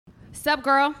Sup,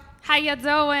 girl? How you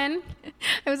doing?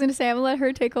 I was going to say, I'm going to let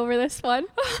her take over this one.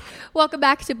 Welcome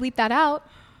back to Bleep That Out.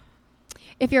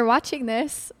 If you're watching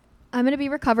this, I'm going to be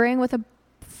recovering with a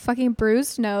fucking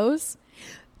bruised nose.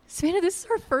 Savannah, this is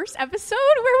our first episode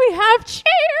where we have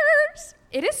chairs.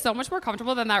 It is so much more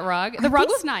comfortable than that rug. The rug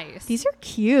was nice. These are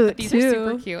cute, These too. are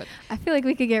super cute. I feel like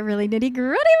we could get really nitty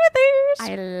gritty with these.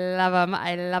 I love them.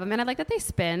 I love them. And I like that they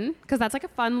spin because that's like a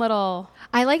fun little...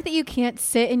 I like that you can't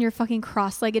sit in your fucking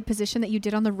cross-legged position that you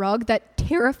did on the rug. That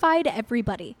terrified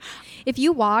everybody. If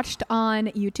you watched on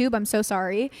YouTube, I'm so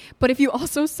sorry. But if you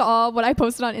also saw what I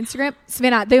posted on Instagram,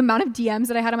 Savannah, the amount of DMs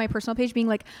that I had on my personal page being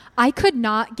like, I could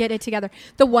not get it together.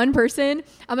 The one person,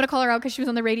 I'm going to call her out because she was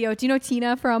on the radio. Do you know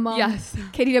Tina from... Yes.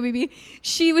 KDWB?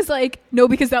 She was like, no,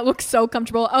 because that looks so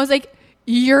comfortable. I was like,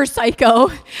 you're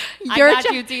psycho. I got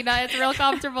you, Tina. It's real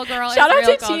comfortable, girl. Shout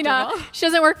out to Tina. She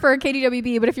doesn't work for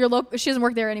KDWB, but if you're local, she doesn't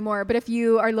work there anymore. But if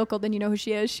you are local, then you know who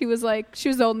she is. She was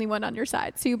the only one on your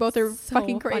side. So you both are So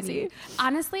fucking crazy. Funny.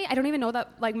 Honestly, I don't even know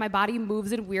that like my body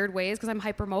moves in weird ways because I'm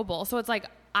hypermobile. So it's like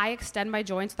I extend my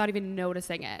joints without even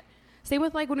noticing it. Same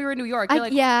with like when we were in New York.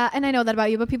 Yeah, and I know that about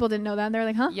you, but people didn't know that. And they're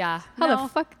like, huh? Yeah. How the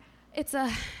fuck? It's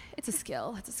a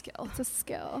skill. It's a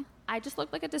skill. I just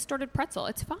looked like a distorted pretzel.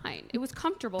 It's fine. It was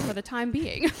comfortable for the time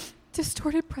being.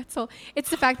 Distorted pretzel. It's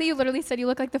the fact that you literally said you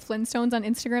look like the Flintstones on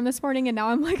Instagram this morning, and now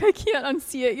I'm like, I can't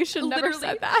unsee it. You should never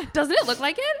said that. Doesn't it look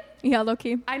like it? Yeah, low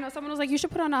key. I know someone was like, you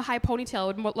should put on a high ponytail.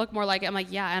 It would look more like it. I'm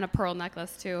like, yeah, and a pearl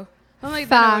necklace too. I'm like,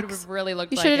 that would really look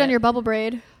like it. You should have done your bubble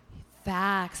braid.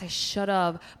 Facts. I should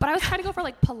have. But I was trying to go for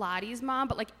like Pilates mom,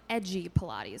 but like edgy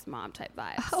Pilates mom type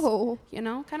vibes. Oh. You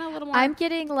know, kind of a little more. I'm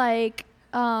getting like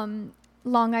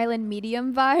Long Island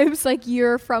medium vibes, like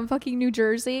you're from fucking New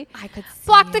Jersey. I could see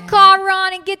Block the car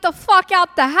on and get the fuck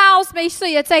out the house. Make sure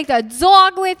you take the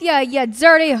dog with you, you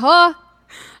dirty huh?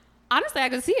 Honestly, I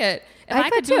could see it. If I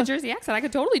could do a Jersey accent, I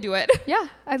could totally do it. Yeah,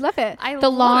 I love it. I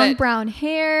the love long it. brown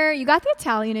hair. You got the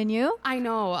Italian in you. I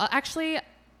know. Actually,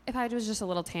 if I was just a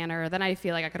little tanner, then I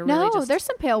feel like I could really just... No, there's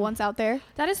some pale ones out there.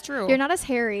 That is true. You're not as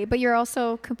hairy, but you're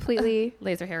also completely...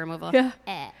 laser hair removal. Yeah.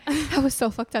 That was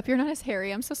so fucked up. You're not as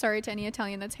hairy. I'm so sorry to any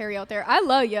Italian that's hairy out there. I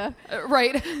love you.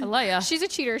 Right. I love ya. She's a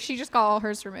cheater. She just got all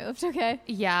hers removed, okay?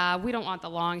 Yeah, we don't want the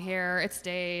long hair. It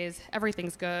stays.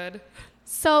 Everything's good.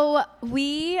 So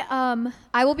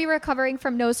I will be recovering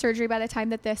from nose surgery by the time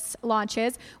that this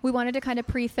launches. We wanted to kind of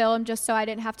pre-film just so I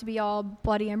didn't have to be all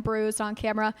bloody and bruised on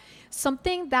camera.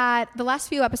 Something that the last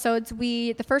few episodes,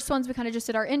 the first ones we kind of just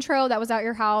did our intro. That was at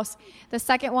your house. The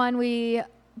second one, the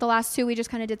last two, we just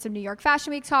kind of did some New York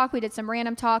Fashion Week talk. We did some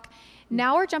random talk.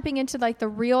 Now we're jumping into like the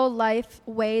real life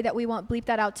way that we want Bleep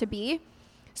That Out to be.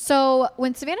 So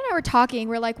when Savannah and I were talking,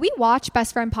 we're like, we watch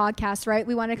Best Friend podcasts, right?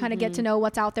 We want to kind of get to know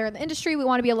what's out there in the industry. We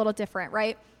want to be a little different,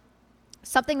 right?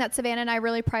 Something that Savannah and I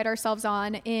really pride ourselves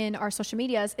on in our social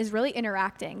medias is really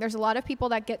interacting. There's a lot of people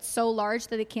that get so large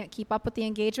that they can't keep up with the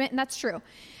engagement, and that's true.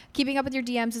 Keeping up with your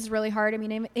DMs is really hard. I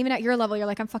mean, even at your level, you're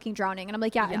like, I'm fucking drowning. And I'm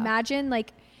like, yeah. Imagine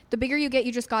like the bigger you get,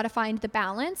 you just got to find the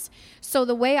balance. So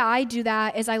the way I do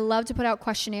that is I love to put out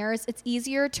questionnaires. It's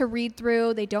easier to read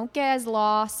through. They don't get as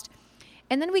lost.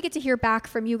 And then we get to hear back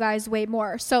from you guys way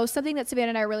more. So something that Savannah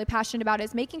and I are really passionate about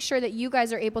is making sure that you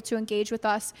guys are able to engage with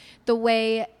us the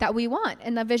way that we want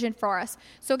and the vision for us.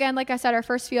 So again, like I said, our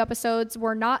first few episodes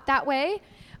were not that way.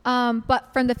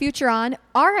 But from the future on,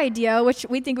 our idea, which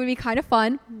we think would be kind of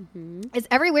fun, is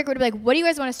every week we're going to be like, what do you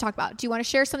guys want us to talk about? Do you want to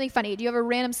share something funny? Do you have a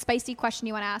random spicy question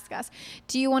you want to ask us?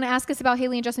 Do you want to ask us about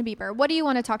Hailey and Justin Bieber? What do you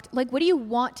want to talk like, what do you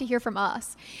want to hear from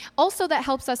us? Also, that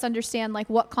helps us understand like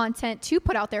what content to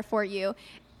put out there for you.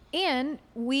 And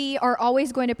we are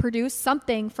always going to produce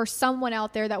something for someone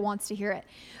out there that wants to hear it.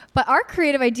 But our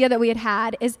creative idea that we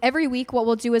had is every week what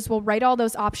we'll do is we'll write all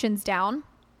those options down.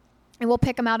 And we'll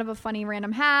pick them out of a funny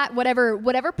random hat,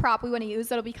 whatever prop we want to use.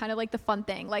 That'll be kind of like the fun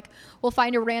thing. Like we'll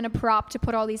find a random prop to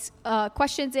put all these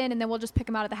questions in, and then we'll just pick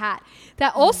them out of the hat.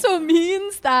 That also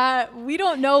means that we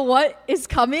don't know what is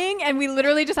coming, and we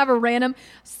literally just have a random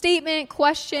statement,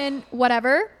 question,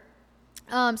 whatever.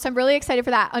 So I'm really excited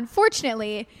for that.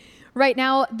 Unfortunately, right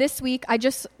now, this week,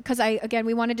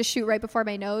 we wanted to shoot right before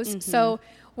my nose. So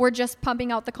we're just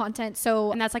pumping out the content.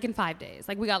 And that's like in 5 days.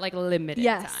 Like we got like limited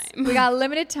time. We got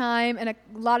limited time and a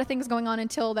lot of things going on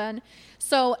until then.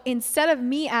 So instead of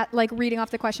me reading off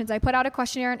the questions, I put out a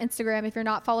questionnaire on Instagram. If you're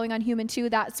not following on Human 2,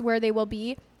 that's where they will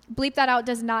be. Bleep That Out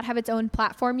does not have its own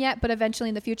platform yet, but eventually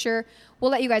in the future,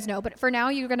 we'll let you guys know. But for now,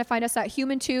 you're going to find us at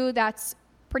Human 2. That's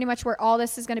pretty much where all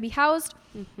this is going to be housed.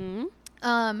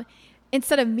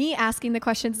 Instead of me asking the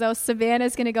questions, though,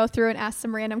 Savannah's going to go through and ask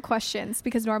some random questions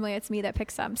because normally it's me that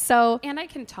picks them. So, and I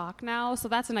can talk now, so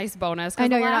that's a nice bonus. I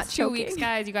know the you're last not 2 choking. weeks,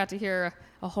 guys, you got to hear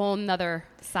a whole nother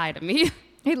side of me.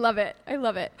 I love it. I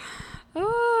love it.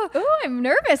 Oh, I'm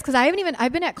nervous because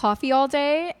I've been at coffee all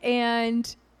day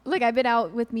and like I've been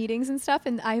out with meetings and stuff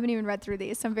and I haven't even read through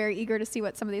these. So I'm very eager to see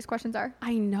what some of these questions are.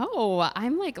 I know.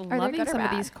 I'm like loving some of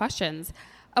bad? these questions.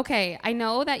 Okay. I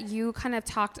know that you kind of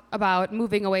talked about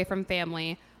moving away from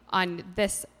family on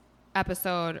this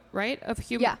episode, right? I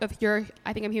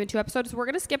think I'm Human 2 episodes. So we're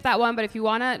going to skip that one. But if you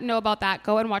want to know about that,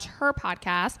 go and watch her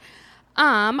podcast.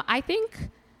 I think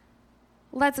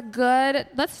let's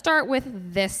start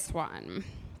with this one.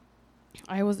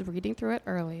 I was reading through it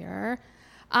earlier.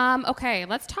 Okay,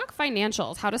 let's talk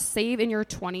financials, how to save in your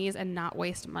 20s and not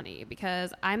waste money,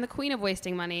 because I'm the queen of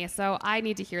wasting money, so I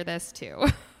need to hear this too.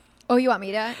 Oh, you want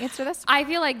me to answer this? I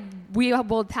feel like we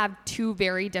will have two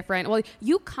very different, well,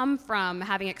 you come from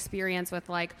having experience with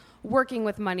like working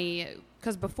with money,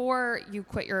 because before you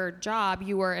quit your job,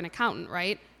 you were an accountant,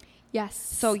 right? Yes.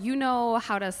 So you know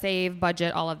how to save,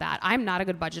 budget, all of that. I'm not a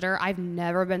good budgeter. I've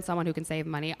never been someone who can save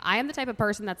money. I am the type of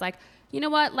person that's like, you know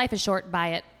what? Life is short, buy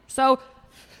it. So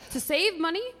to save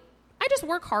money, I just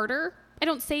work harder. I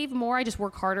don't save more. I just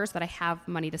work harder so that I have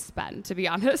money to spend, to be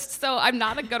honest. So I'm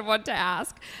not a good one to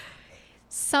ask.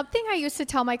 Something I used to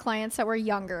tell my clients that were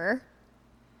younger,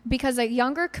 because a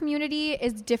younger community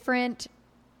is different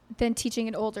than teaching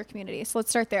an older community. So let's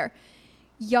start there.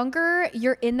 Younger,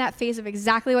 you're in that phase of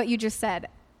exactly what you just said.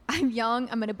 I'm young,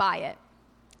 I'm going to buy it.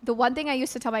 The one thing I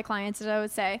used to tell my clients is I would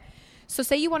say, so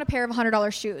say you want a pair of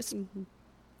 $100 shoes,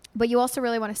 but you also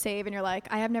really want to save and you're like,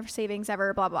 I have never savings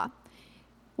ever, blah, blah.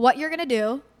 What you're going to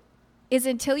do is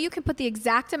until you can put the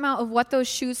exact amount of what those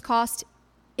shoes cost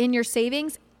in your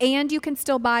savings and you can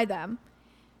still buy them,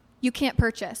 you can't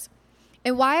purchase.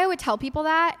 And why I would tell people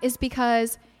that is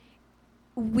because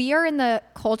we are in the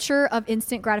culture of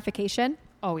instant gratification.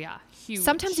 Oh, yeah. Huge.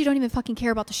 Sometimes you don't even fucking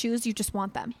care about the shoes. You just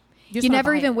want them. You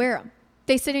never even wear them.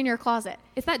 They sit in your closet.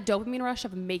 It's that dopamine rush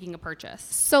of making a purchase.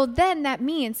 So then that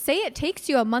means, say it takes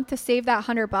you a month to save that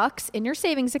 $100 in your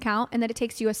savings account, and then it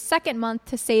takes you a second month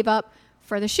to save up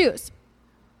for the shoes.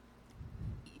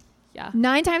 Yeah.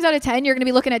 9 times out of 10, you're going to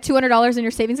be looking at $200 in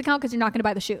your savings account because you're not going to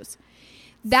buy the shoes.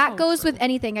 That goes with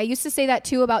anything. I used to say that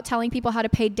too about telling people how to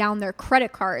pay down their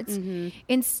credit cards.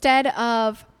 Instead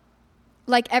of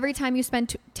like every time you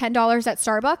spend $10 at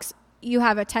Starbucks, you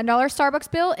have a $10 Starbucks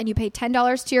bill and you pay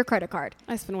 $10 to your credit card.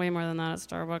 I spend way more than that at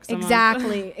Starbucks.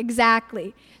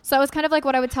 Exactly. So it was kind of like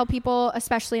what I would tell people,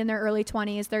 especially in their early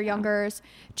 20s, their youngers,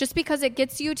 just because it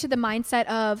gets you to the mindset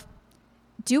of,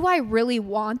 do I really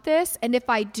want this? And if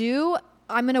I do,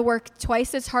 I'm going to work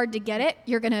twice as hard to get it.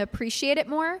 You're going to appreciate it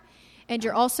more. And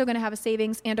you're also going to have a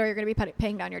savings and or you're going to be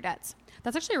paying down your debts.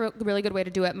 That's actually a really good way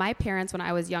to do it. My parents, when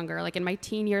I was younger, like in my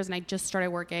teen years and I just started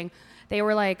working, they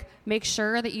were like, make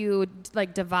sure that you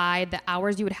like divide the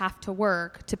hours you would have to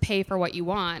work to pay for what you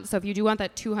want. So if you do want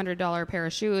that $200 pair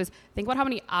of shoes, think about how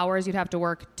many hours you'd have to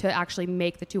work to actually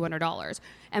make the $200.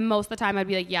 And most of the time I'd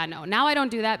be like, yeah, no. Now I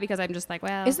don't do that because I'm just like,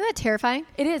 well. Isn't that terrifying?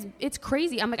 It is. It's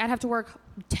crazy. I'm like, I'd have to work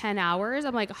 10 hours.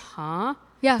 I'm like, huh?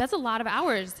 Yeah. That's a lot of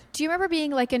hours. Do you remember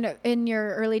being like in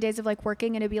your early days of like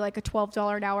working and it'd be like a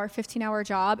 $12 an hour, 15-hour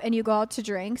job and you go out to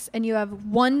drinks and you have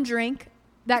one drink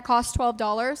that costs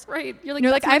 $12? Right. You're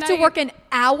like I have to work an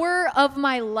hour of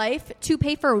my life to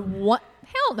pay for what?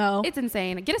 Hell no. It's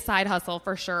insane. Get a side hustle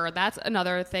for sure. That's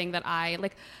another thing that I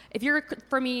like.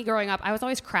 For me growing up, I was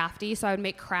always crafty. So I would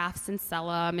make crafts and sell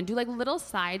them and do like little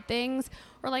side things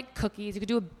or like cookies. You could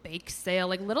do a bake sale,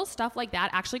 like little stuff like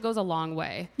that actually goes a long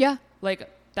way. Yeah. Like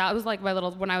that was like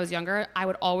when I was younger, I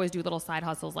would always do little side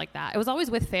hustles like that. It was always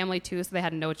with family too. So they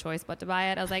had no choice but to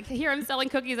buy it. I was like, here, I'm selling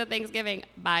cookies at Thanksgiving.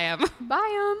 Buy them.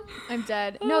 Buy them. I'm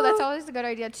dead. No, that's always a good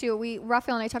idea too.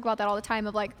 Raphael and I talk about that all the time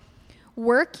of like,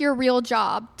 work your real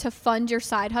job to fund your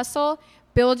side hustle,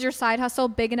 build your side hustle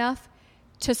big enough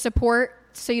to support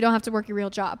so you don't have to work your real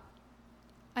job.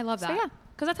 I love that. So, yeah.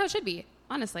 Because that's how it should be,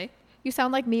 honestly. You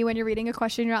sound like me when you're reading a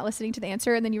question, you're not listening to the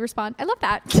answer, and then you respond. I love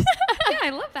that. Yeah, I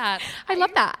love that. I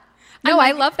love that. No,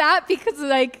 I love that because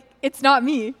like it's not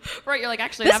me. Right, you're like,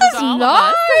 actually, this that was is all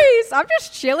nice. of us. I'm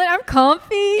just chilling. I'm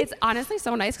comfy. It's honestly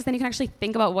so nice because then you can actually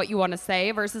think about what you want to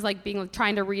say versus like being like,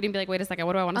 trying to read and be like, wait a second,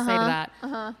 what do I want to say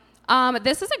to that?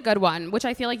 This is a good one, which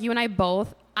I feel like you and I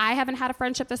both, I haven't had a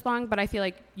friendship this long, but I feel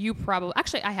like you probably,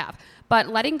 actually I have, but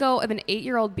letting go of an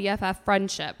 8-year-old BFF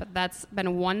friendship that's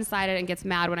been one-sided and gets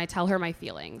mad when I tell her my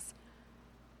feelings.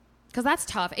 Because that's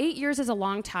tough. 8 years is a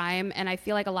long time, and I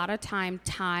feel like a lot of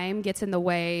time gets in the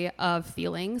way of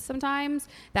feelings sometimes.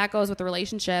 That goes with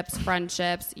relationships,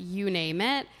 friendships, you name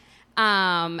it.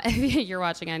 If you're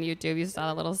watching on YouTube, you saw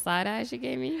the little side eye she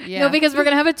gave me? Yeah. No, because we're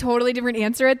going to have a totally different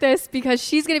answer at this, because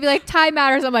she's going to be like, time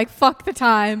matters. I'm like, fuck the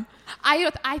time.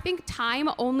 I think time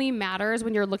only matters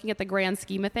when you're looking at the grand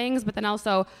scheme of things, but then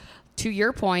also, to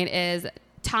your point, is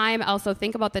time. Also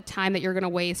think about the time that you're going to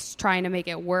waste trying to make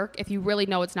it work if you really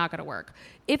know it's not going to work.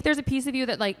 If there's a piece of you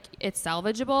that like it's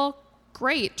salvageable,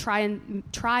 great, try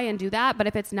and do that. But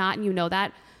if it's not, and you know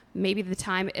that maybe the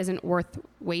time isn't worth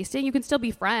wasting, you can still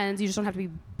be friends. You just don't have to be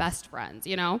best friends,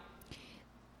 you know?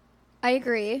 I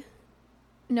agree.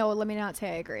 No, let me not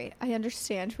say I agree. I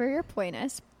understand where your point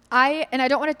is. I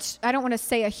don't want to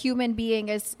say a human being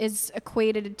is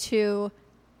equated to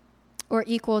or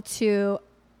equal to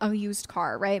a used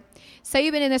car, right? Say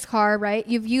you've been in this car, right?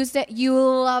 You've used it. You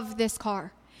love this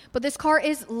car, but this car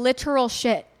is literal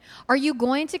shit. Are you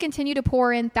going to continue to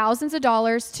pour in thousands of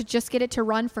dollars to just get it to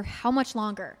run for how much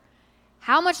longer?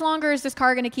 How much longer is this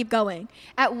car going to keep going?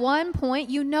 At one point,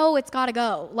 you know it's got to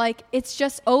go. Like, it's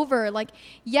just over. Like,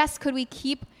 yes, could we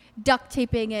keep duct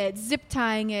taping it, zip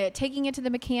tying it, taking it to the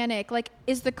mechanic? Like,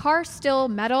 is the car still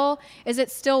metal? Is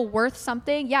it still worth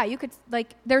something? Yeah, you could,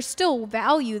 like, there's still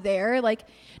value there. Like,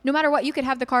 no matter what, you could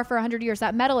have the car for 100 years.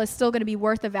 That metal is still going to be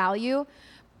worth a value.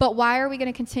 But why are we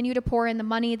going to continue to pour in the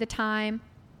money, the time,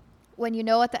 when you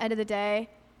know at the end of the day,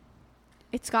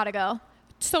 it's got to go?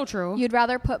 So true. You'd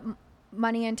rather put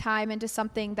money and time into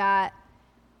something that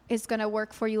is going to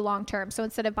work for you long term. So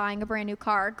instead of buying a brand new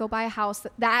car, go buy a house.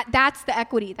 That's the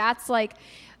equity. That's like,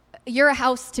 you're a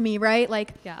house to me, right?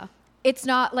 Like, yeah. It's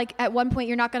not like at one point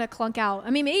you're not going to clunk out. I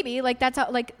mean, maybe like that's how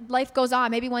like life goes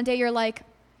on. Maybe one day you're like,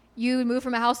 you move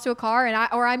from a house to a car, and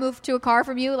I move to a car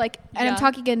from you. Like, and yeah. I'm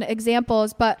talking in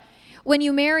examples, but when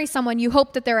you marry someone, you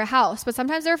hope that they're a house, but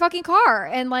sometimes they're a fucking car,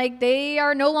 and like they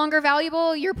are no longer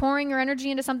valuable. You're pouring your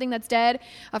energy into something that's dead.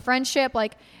 A friendship,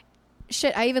 like,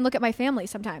 shit, I even look at my family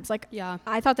sometimes. Like, yeah,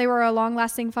 I thought they were a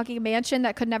long-lasting fucking mansion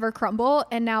that could never crumble,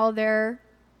 and now they're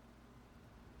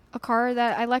a car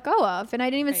that I let go of, and I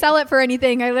didn't even sell it for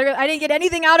anything. I didn't get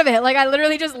anything out of it. Like, I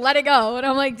literally just let it go, and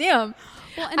I'm like, damn.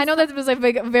 Well, I know that was a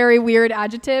very weird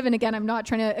adjective, and again, I'm not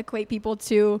trying to equate people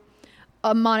to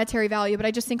a monetary value, but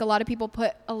I just think a lot of people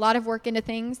put a lot of work into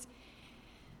things.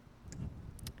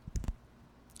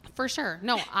 For sure.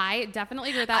 No, I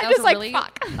definitely agree with that.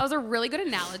 That was a really good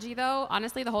analogy, though.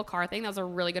 Honestly, the whole car thing, that was a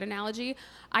really good analogy.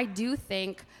 I do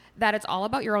think that it's all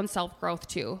about your own self-growth,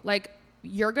 too. Like,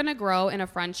 you're going to grow in a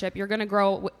friendship. You're going to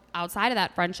grow outside of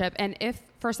that friendship. And if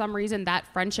for some reason that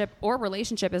friendship or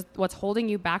relationship is what's holding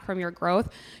you back from your growth,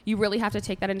 you really have to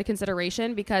take that into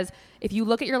consideration, because if you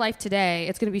look at your life today,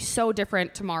 it's going to be so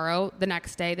different tomorrow, the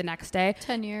next day,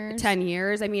 10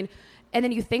 years. I mean, and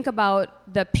then you think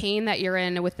about the pain that you're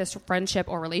in with this friendship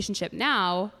or relationship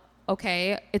now.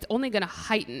 Okay, it's only going to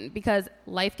heighten because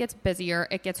life gets busier,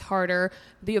 it gets harder,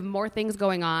 you have more things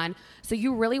going on. So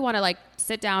you really want to like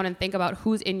sit down and think about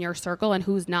who's in your circle and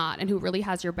who's not, and who really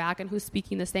has your back and who's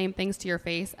speaking the same things to your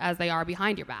face as they are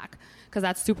behind your back, because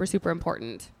that's super, super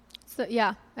important. So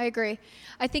yeah, I agree.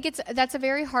 I think that's a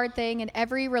very hard thing in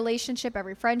every relationship,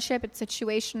 every friendship. It's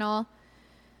situational.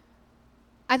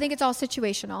 I think it's all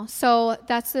situational. So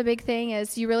that's the big thing,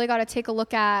 is you really got to take a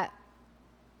look at,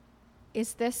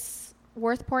 is this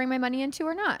worth pouring my money into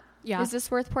or not? Yeah. Is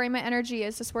this worth pouring my energy?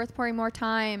 Is this worth pouring more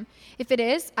time? If it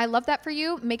is, I love that for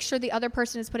you. Make sure the other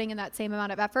person is putting in that same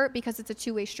amount of effort, because it's a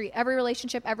two-way street. Every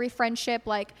relationship, every friendship,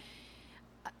 like,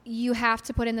 you have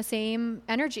to put in the same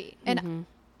energy. And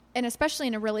and especially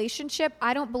in a relationship,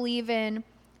 I don't believe in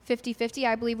 50-50.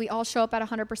 I believe we all show up at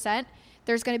 100%.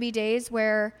 There's going to be days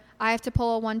where I have to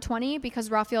pull a 120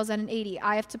 because Raphael's at an 80.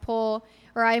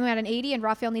 I'm at an 80 and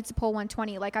Raphael needs to pull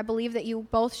 120. Like, I believe that you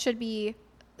both should be,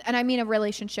 and I mean a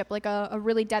relationship, like a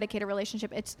really dedicated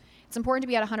relationship. It's important to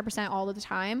be at 100% all of the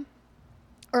time,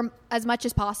 or as much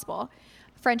as possible.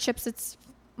 Friendships, it's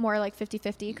more like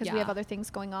 50-50 because we have other things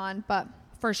going on, but.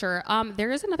 For sure. There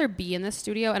is another bee in this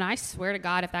studio, and I swear to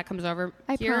God, if that comes over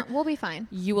here, we'll be fine.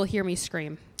 You will hear me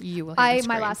scream. You will hear me scream.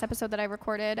 My last episode that I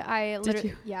recorded, Did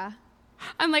you? Yeah.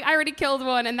 I'm like, I already killed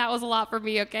one, and that was a lot for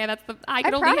me. Okay, I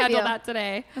could only handle that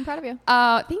today. I'm proud of you.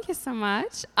 Thank you so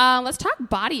much. Let's talk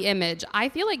body image. I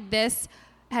feel like this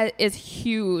is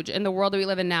huge in the world that we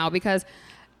live in now, because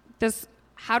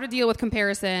how to deal with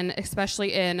comparison,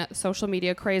 especially in social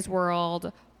media craze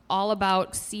world, all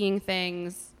about seeing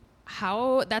things.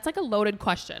 That's like a loaded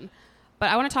question, but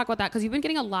I want to talk about that because you've been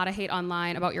getting a lot of hate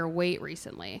online about your weight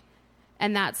recently,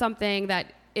 and that's something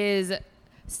that is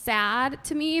sad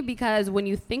to me because when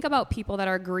you think about people that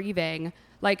are grieving,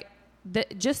 like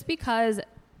just because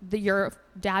your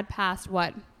dad passed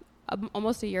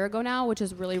almost a year ago now, which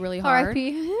is really, really hard.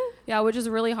 R.I.P. Yeah, which is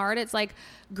really hard. It's like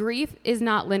grief is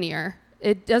not linear.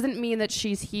 It doesn't mean that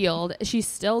she's healed. She's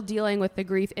still dealing with the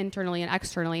grief internally and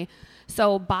externally.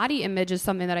 So body image is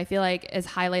something that I feel like is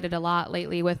highlighted a lot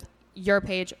lately with your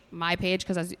page, my page,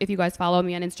 because if you guys follow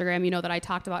me on Instagram, you know that I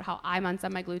talked about how I'm on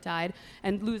semaglutide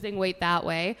and losing weight that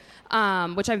way,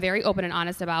 which I'm very open and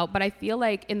honest about. But I feel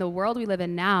like in the world we live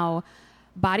in now,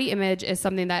 body image is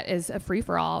something that is a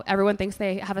free-for-all. Everyone thinks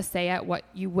they have a say at what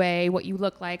you weigh, what you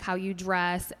look like, how you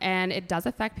dress, and it does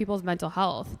affect people's mental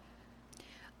health.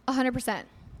 100%.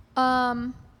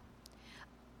 I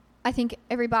think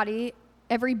everybody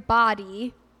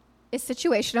is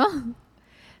situational.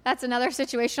 That's another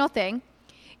situational thing.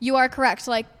 You are correct,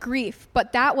 like grief,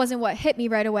 but that wasn't what hit me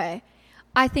right away.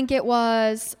 I think it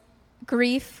was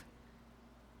grief,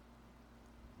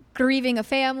 grieving a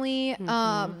family,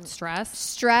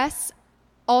 stress.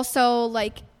 Also,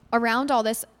 like around all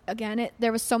this, again,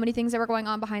 there was so many things that were going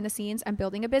on behind the scenes. I'm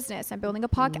building a business. I'm building a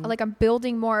podcast. Like I'm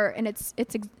building more, and it's.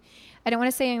 I don't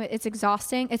want to say it's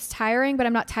exhausting. It's tiring, but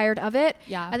I'm not tired of it.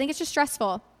 Yeah. I think it's just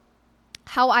stressful.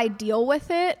 How I deal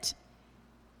with it.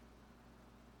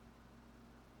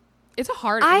 It's a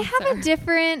hard answer.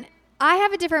 I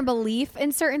have a different belief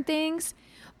in certain things,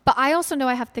 but I also know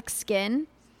I have thick skin.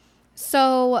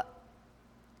 So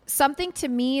something to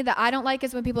me that I don't like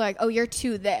is when people are like, oh, you're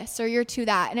too this or you're too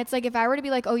that. And it's like, if I were to be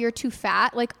like, oh, you're too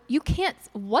fat, like you can't,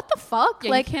 what the fuck?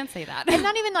 Yeah, like, you can't say that. And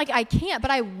not even like I can't,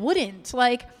 but I wouldn't.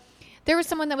 Like there was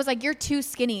someone that was like, you're too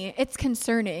skinny. It's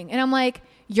concerning. And I'm like,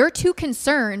 you're too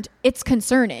concerned. It's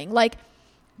concerning. Like,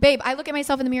 babe, I look at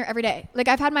myself in the mirror every day. Like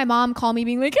I've had my mom call me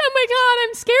being like, oh my God,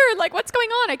 I'm scared. Like what's going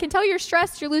on? I can tell you're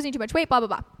stressed. You're losing too much weight, blah, blah,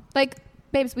 blah. Like,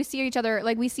 babes, we see each other.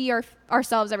 Like we see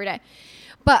ourselves every day.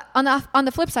 But on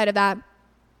the flip side of that,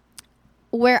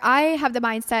 where I have the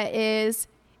mindset is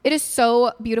it is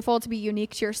so beautiful to be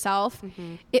unique to yourself.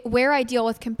 Where I deal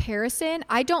with comparison,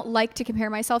 I don't like to compare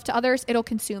myself to others. It'll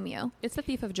consume you. It's the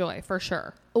thief of joy for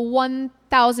sure.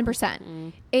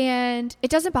 1000%. And it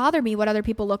doesn't bother me what other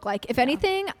people look like. If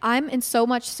anything, I'm in so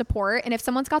much support. And if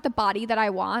someone's got the body that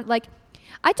I want, like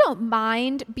I don't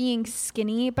mind being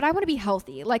skinny, but I want to be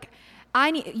healthy. Like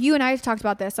you and I talked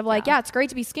about this of like, yeah, it's great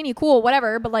to be skinny, cool,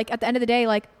 whatever. But like at the end of the day,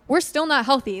 like we're still not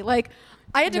healthy. Like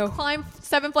I had to climb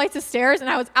 7 flights of stairs and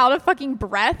I was out of fucking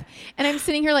breath. And I'm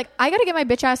sitting here like, I got to get my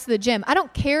bitch ass to the gym. I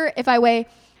don't care if I weigh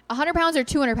 100 pounds or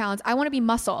 200 pounds. I want to be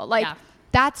muscle. Like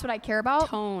that's what I care about.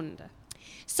 Toned.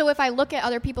 So if I look at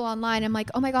other people online, I'm like,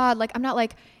 oh my God, like I'm not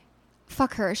like,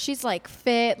 fuck her. She's like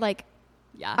fit. Like,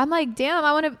 I'm like, damn,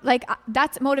 I want to like,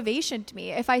 that's motivation to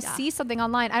me. If I see something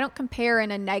online, I don't compare in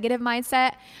a negative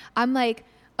mindset. I'm like,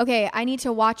 okay, I need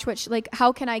to watch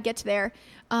how can I get to there?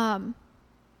 And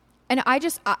I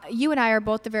just, you and I are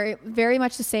both very, very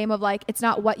much the same of like, it's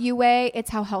not what you weigh,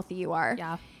 it's how healthy you are.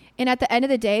 Yeah. And at the end of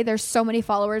the day, there's so many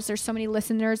followers, there's so many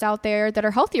listeners out there that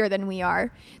are healthier than we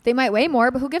are. They might weigh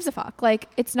more, but who gives a fuck? Like,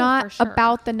 it's not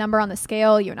about the number on the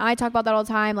scale. You and I talk about that all the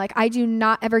time. Like, I do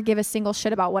not ever give a single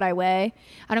shit about what I weigh.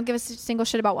 I don't give a single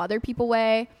shit about what other people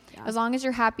weigh. Yeah. As long as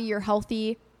you're happy, you're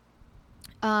healthy.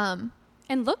 And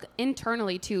look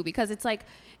internally too, because it's like,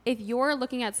 if you're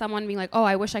looking at someone being like, oh,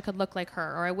 I wish I could look like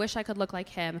her, or I wish I could look like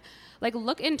him, like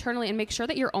look internally and make sure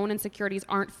that your own insecurities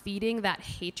aren't feeding that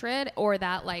hatred or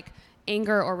that like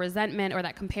anger or resentment or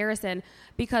that comparison,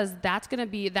 because that's going to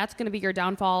be your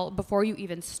downfall before you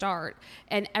even start.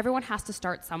 And everyone has to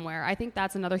start somewhere. I think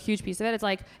that's another huge piece of it. It's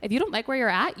like, if you don't like where you're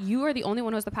at, you are the only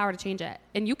one who has the power to change it.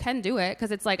 And you can do it,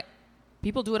 because it's like,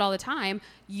 people do it all the time.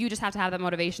 You just have to have that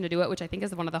motivation to do it, which I think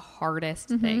is one of the hardest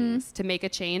things. To make a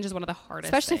change is one of the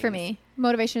hardest Especially things. For me.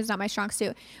 Motivation is not my strong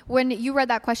suit. When you read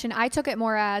that question, I took it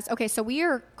more as, okay, so we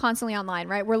are constantly online,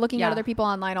 right? We're looking at other people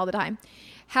online all the time.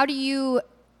 How do you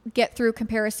get through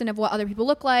comparison of what other people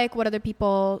look like, what other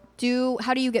people do?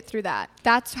 How do you get through that?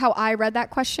 That's how I read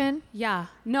that question. Yeah.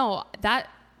 No, that's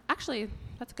a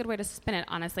good way to spin it,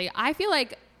 honestly. I feel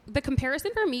like the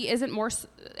comparison for me isn't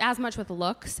as much with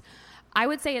looks. I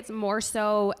would say it's more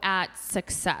so at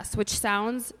success, which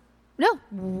sounds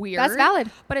weird. That's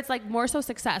valid. But it's like more so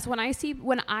success. When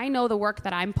I know the work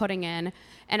that I'm putting in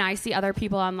and I see other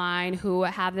people online who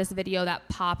have this video that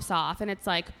pops off and it's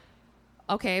like,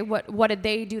 okay, what did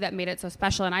they do that made it so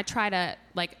special? And I try to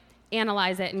like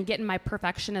analyze it and get in my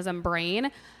perfectionism brain.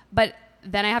 But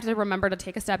then I have to remember to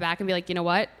take a step back and be like, you know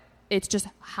what? it's just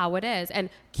how it is, and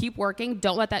keep working.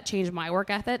 Don't let that change my work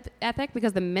ethic,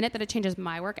 because the minute that it changes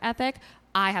my work ethic,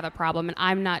 I have a problem, and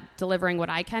I'm not delivering what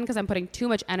I can because I'm putting too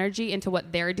much energy into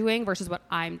what they're doing versus what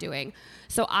I'm doing.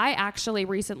 So I actually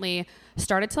recently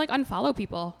started to like unfollow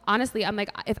people. Honestly, I'm like,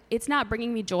 if it's not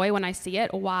bringing me joy when I see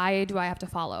it, why do I have to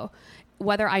follow?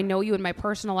 Whether I know you in my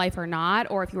personal life or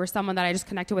not, or if you were someone that I just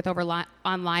connected with over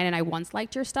online and I once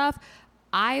liked your stuff,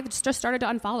 I've just started to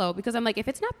unfollow, because I'm like, if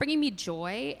it's not bringing me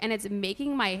joy and it's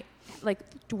making my like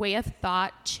way of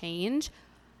thought change,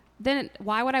 then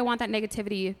why would I want that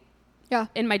negativity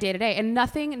in my day to day? And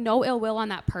no ill will on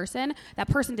that person. That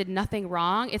person did nothing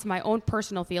wrong. It's my own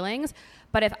personal feelings.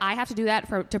 But if I have to do that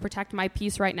to protect my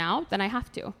peace right now, then I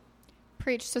have to.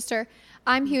 Preach, sister.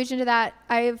 I'm huge into that.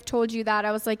 I've told you that.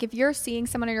 I was like, if you're seeing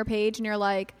someone on your page and you're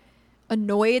like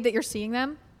annoyed that you're seeing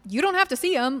them, you don't have to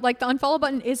see them. Like, the unfollow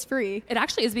button is free. It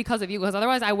actually is because of you, because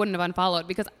otherwise I wouldn't have unfollowed,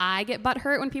 because I get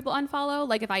butthurt when people unfollow.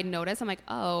 Like, if I notice, I'm like,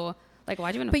 oh, like,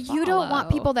 why'd you unfollow? But you don't want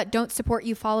people that don't support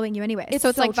you following you anyway. So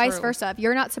it's like vice versa. If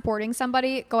you're not supporting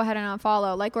somebody, go ahead and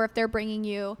unfollow. Like, or if they're bringing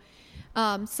you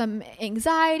some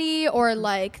anxiety, or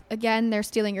like, again, they're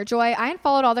stealing your joy. I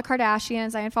unfollowed all the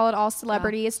Kardashians. I unfollowed all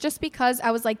celebrities just because I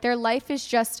was like, their life is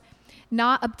just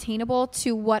not obtainable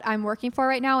to what I'm working for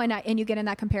right now. And you get in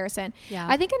that comparison. Yeah.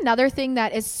 I think another thing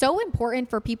that is so important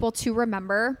for people to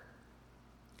remember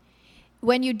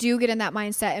when you do get in that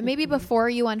mindset, and maybe before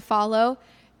you unfollow,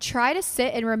 try to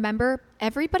sit and remember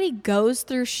everybody goes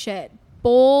through shit,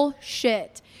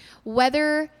 bullshit,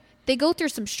 whether they go through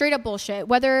some straight up bullshit,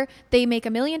 whether they make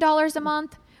 $1 million a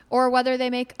month or whether they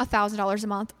make $1,000 a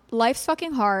month. Life's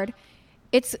fucking hard.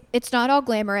 It's not all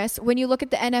glamorous. When you look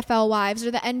at the NFL wives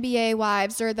or the NBA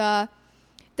wives or the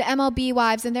MLB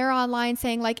wives, and they're online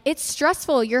saying like, it's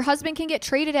stressful, your husband can get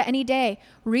traded at any day.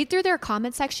 Read through their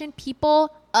comment section.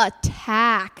 People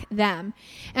attack them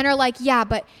and are like, yeah,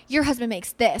 but your husband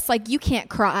makes this. Like, you can't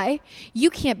cry. You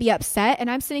can't be upset. And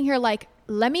I'm sitting here like,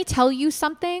 let me tell you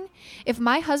something. If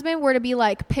my husband were to be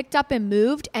like picked up and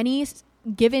moved any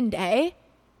given day,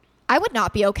 I would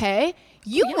not be okay.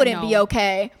 You wouldn't be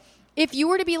okay. If you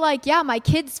were to be like, yeah, my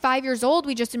kid's 5 years old,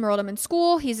 we just enrolled him in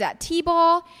school, he's at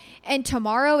T-ball, and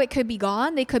tomorrow it could be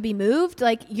gone, they could be moved,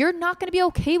 like, you're not going to be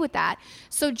okay with that.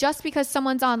 So just because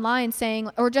someone's online saying,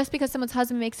 or just because someone's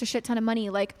husband makes a shit ton of money,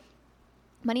 like,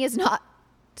 money is not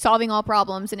solving all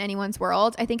problems in anyone's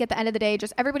world. I think at the end of the day,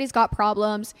 just everybody's got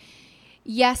problems.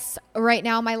 Yes, right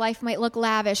now my life might look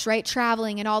lavish, right?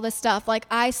 Traveling and all this stuff. Like,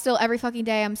 I still, every fucking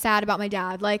day, I'm sad about my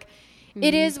dad. Like,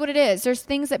 it is what it is. There's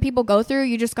things that people go through.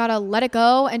 You just got to let it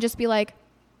go and just be like,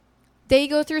 they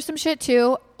go through some shit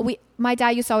too. My dad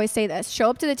used to always say this: show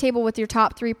up to the table with your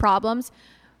top 3 problems,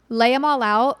 lay them all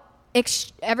out.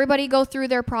 Everybody go through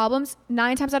their problems.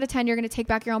 9 times out of 10, you're going to take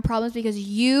back your own problems because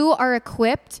you are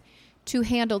equipped to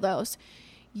handle those.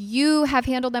 You have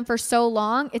handled them for so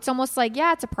long. It's almost like,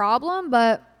 yeah, it's a problem,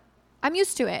 but I'm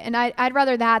used to it. And I'd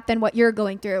rather that than what you're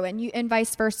going through, and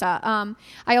vice versa.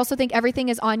 I also think everything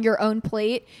is on your own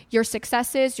plate, your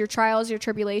successes, your trials, your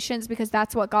tribulations, because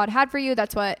that's what God had for you.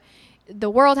 That's what the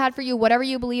world had for you. Whatever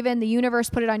you believe in, the universe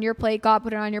put it on your plate. God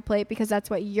put it on your plate because that's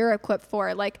what you're equipped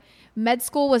for. Like, med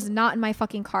school was not in my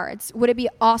fucking cards. Would it be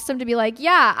awesome to be like,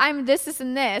 yeah, I'm this,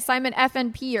 and this. I'm an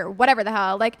FNP or whatever the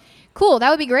hell. Like, cool,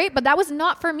 that would be great, but that was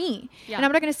not for me. Yeah. And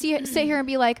I'm not going to sit here and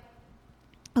be like,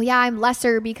 oh yeah, I'm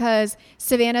lesser because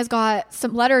Savannah's got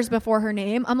some letters before her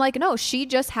name. I'm like, no, she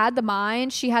just had the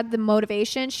mind. She had the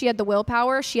motivation. She had the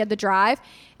willpower. She had the drive.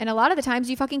 And a lot of the times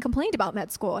you fucking complained about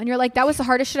med school. And you're like, that was the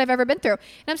hardest shit I've ever been through.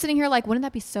 And I'm sitting here like, wouldn't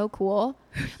that be so cool?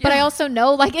 Yeah. But I also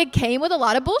know like it came with a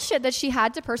lot of bullshit that she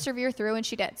had to persevere through, and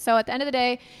she did. So at the end of the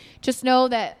day, just know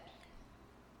that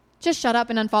just shut up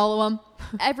and unfollow them.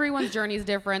 Everyone's journey is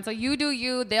different. So you do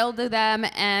you, they'll do them,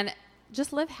 and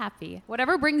just live happy.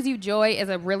 Whatever brings you joy is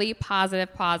a really positive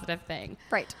thing.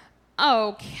 Right.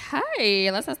 Okay,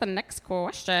 let's ask the next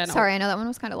question. Sorry, I know that one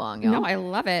was kind of long, y'all. No, I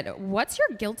love it. What's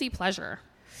your guilty pleasure?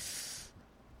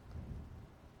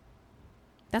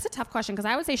 That's a tough question because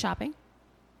I would say shopping.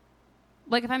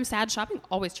 Like, if I'm sad, shopping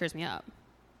always cheers me up.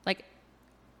 Like,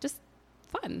 just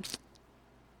fun.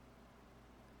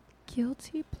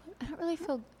 Guilty pleasure? I don't really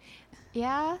feel...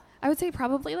 Yeah, I would say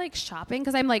probably like shopping,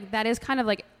 because I'm like, that is kind of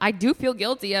like, I do feel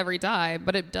guilty every time,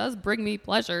 but it does bring me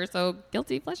pleasure. So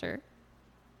guilty pleasure.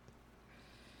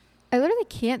 I literally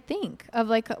can't think of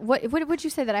like, what would you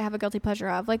say that I have a guilty pleasure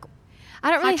of? Like,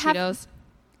 I don't really have. Cheetos.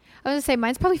 I was going to say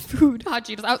mine's probably food. Hot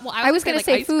Cheetos. I was going to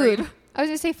say food. I was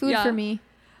going to say food for me.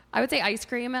 I would say ice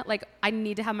cream. Like, I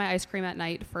need to have my ice cream at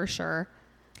night for sure.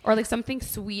 Or like something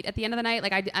sweet at the end of the night.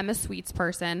 Like I'm a sweets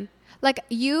person. Like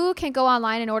you can go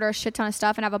online and order a shit ton of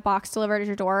stuff and have a box delivered at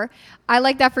your door. I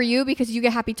like that for you because you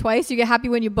get happy twice. You get happy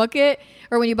when you book it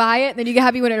or when you buy it. Then you get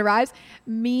happy when it arrives.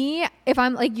 Me, if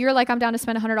I'm like, you're like, I'm down to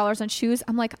spend $100 on shoes.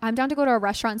 I'm like, I'm down to go to a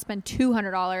restaurant and spend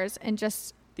 $200 and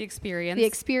just the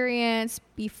experience,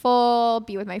 be full,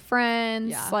 be with my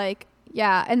friends. Yeah. Like,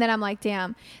 yeah. And then I'm like,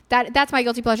 damn, that's my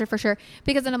guilty pleasure for sure.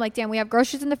 Because then I'm like, damn, we have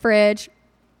groceries in the fridge.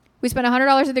 We spent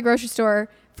 $100 at the grocery store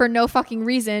for no fucking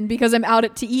reason because I'm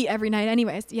out to eat every night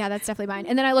anyways. Yeah, that's definitely mine.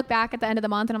 And then I look back at the end of the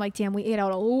month and I'm like, damn, we ate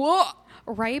out a lot.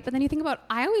 Right? But then you think about,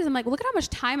 I always am like, look at how much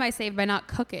time I saved by not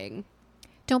cooking.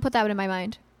 Don't put that in my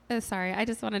mind. Sorry, I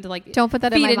just wanted to like don't put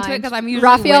that in my mind. Because I'm usually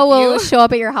Raphael with will you. show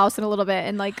up at your house in a little bit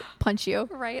and like punch you.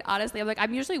 Right? Honestly, I'm like,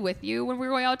 I'm usually with you when we're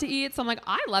going out to eat. So I'm like,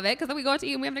 I love it because then we go out to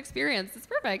eat and we have an experience. It's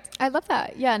perfect. I love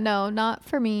that. Yeah, no, not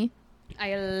for me.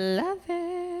 I love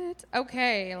it.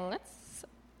 Okay,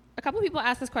 a couple of people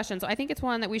asked this question, so I think it's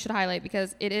one that we should highlight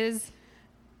because it is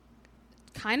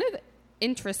kind of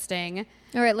interesting.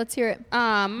 All right, let's hear it.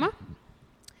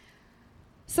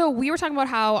 So we were talking about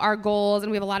how our goals,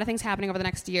 and we have a lot of things happening over the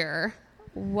next year.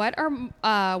 Want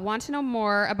to know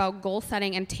more about goal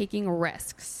setting and taking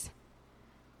risks?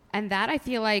 And that I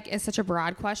feel like is such a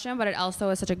broad question, but it also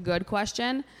is such a good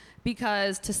question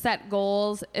because to set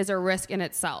goals is a risk in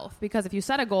itself. Because if you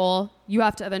set a goal, you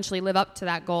have to eventually live up to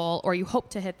that goal or you hope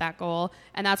to hit that goal.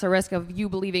 And that's a risk of you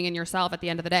believing in yourself at the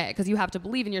end of the day because you have to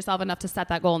believe in yourself enough to set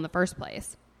that goal in the first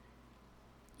place.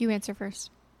 You answer first.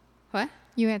 What?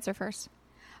 You answer first.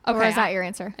 Okay. Or is that your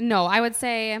answer? No, I would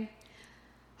say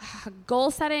goal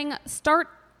setting,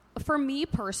 for me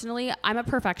personally, I'm a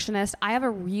perfectionist. I have a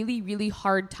really, really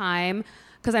hard time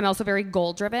because I'm also very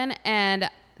goal driven. And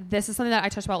this is something that I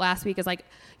touched about last week is like,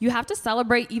 you have to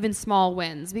celebrate even small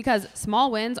wins because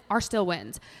small wins are still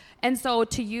wins. And so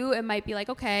to you, it might be like,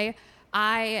 okay,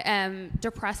 I am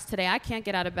depressed today. I can't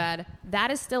get out of bed. That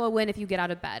is still a win if you get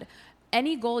out of bed.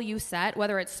 Any goal you set,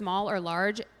 whether it's small or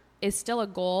large, is still a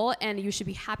goal and you should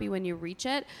be happy when you reach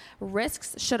it.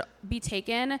 Risks should be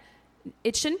taken.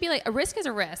 It shouldn't be like a risk is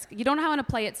a risk. You don't want to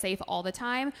play it safe all the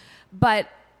time, but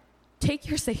take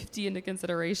your safety into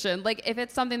consideration. Like if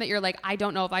it's something that you're like, I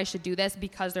don't know if I should do this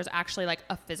because there's actually like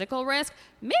a physical risk,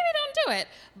 maybe don't do it.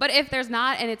 But if there's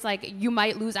not, and it's like you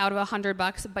might lose out of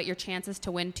 $100, but your chances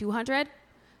to win 200,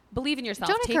 believe in yourself.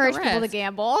 Don't take encourage a risk. people to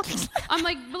gamble. I'm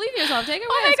like, believe in yourself. Take a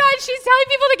risk. Oh my God, she's telling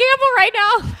people to gamble right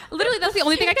now. Literally, that's the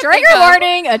only thing I can Trigger think of.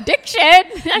 warning,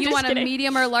 addiction. You want a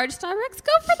medium or large Starbucks?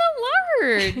 Go for the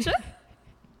large.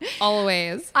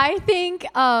 Always. I think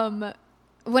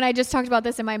when I just talked about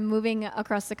this in my moving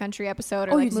across the country episode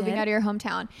or like moving out of your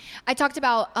hometown, I talked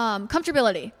about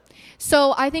comfortability.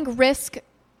 So I think risk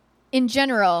in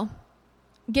general,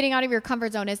 getting out of your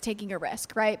comfort zone is taking a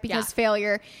risk, right? Because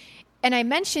failure. And I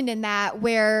mentioned in that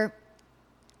where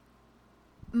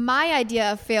my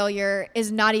idea of failure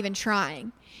is not even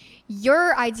trying.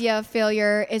 Your idea of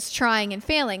failure is trying and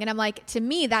failing. And I'm like, to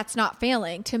me, that's not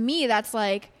failing. To me, that's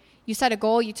like you set a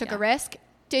goal, you took a risk.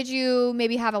 Did you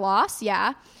maybe have a loss?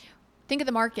 Yeah. Think of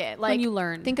the market. Like, when you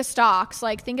learn. Think of stocks.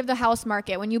 Like, think of the house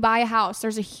market. When you buy a house,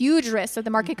 there's a huge risk that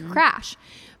the market could crash.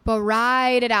 But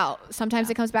ride it out. Sometimes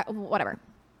it comes back, whatever.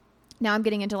 Now I'm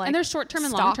getting into like, and there's short-term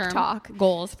and long-term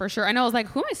goals for sure. I know I was like,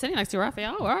 who am I sitting next to,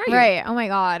 Raphael? Where are you? Right. Oh my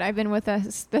God. I've been with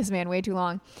this man way too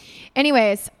long.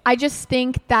 Anyways, I just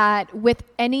think that with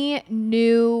any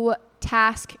new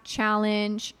task,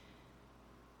 challenge,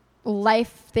 life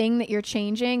thing that you're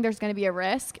changing, there's going to be a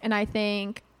risk. And I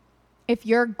think if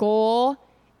your goal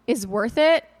is worth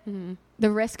it,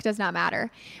 the risk does not matter.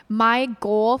 My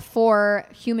goal for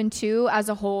Human 2 as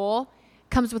a whole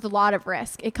comes with a lot of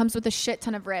risk. It comes with a shit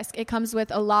ton of risk. It comes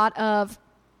with a lot of,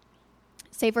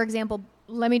 say for example,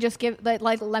 let me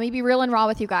be real and raw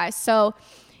with you guys. So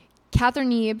Catherine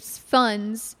Neebs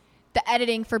funds the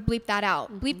editing for Bleep That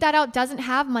Out. Bleep That Out doesn't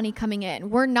have money coming in.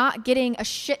 We're not getting a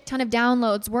shit ton of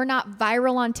downloads. We're not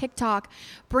viral on TikTok.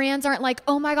 Brands aren't like,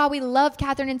 oh my God, we love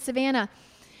Catherine and Savannah.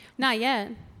 Not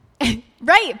yet.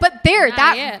 Right. But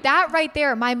that right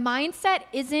there, my mindset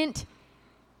isn't,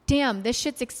 damn, this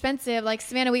shit's expensive. Like,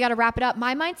 Savannah, we got to wrap it up.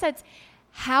 My mindset's,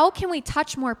 how can we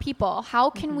touch more people? How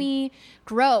can we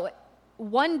grow?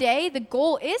 One day, the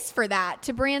goal is for that,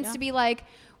 to brands to be like,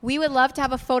 we would love to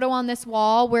have a photo on this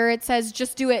wall where it says,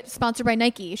 just do it, sponsored by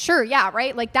Nike. Sure, yeah,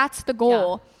 right? Like, that's the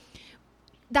goal. Yeah.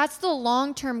 That's the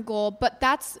long-term goal, but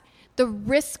that's the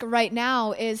risk right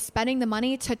now is spending the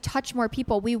money to touch more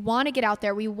people. We want to get out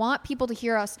there. We want people to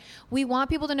hear us. We want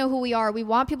people to know who we are. We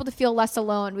want people to feel less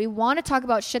alone. We want to talk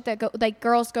about shit that like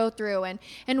girls go through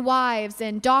and wives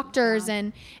and doctors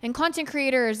and content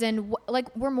creators. And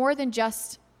like, we're more than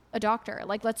just a doctor.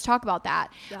 Like, let's talk about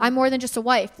that. Yeah. I'm more than just a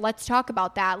wife. Let's talk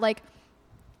about that. Like,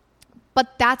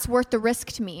 but that's worth the risk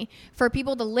to me. For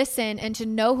people to listen and to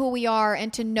know who we are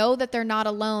and to know that they're not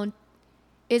alone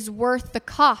is worth the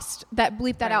cost that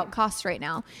Bleep That Out costs right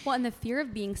now. Well, and the fear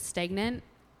of being stagnant,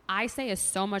 I say, is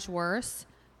so much worse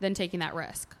than taking that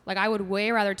risk. Like, I would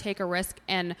way rather take a risk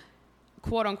and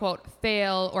quote unquote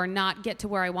fail or not get to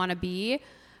where I want to be,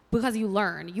 because you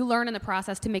learn in the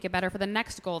process to make it better for the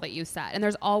next goal that you set. And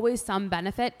there's always some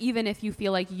benefit, even if you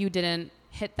feel like you didn't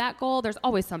hit that goal, there's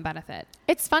always some benefit.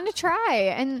 It's fun to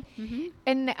try.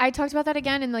 And I talked about that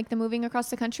again in like the moving across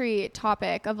the country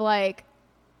topic of like,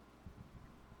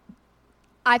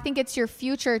 I think it's your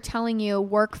future telling you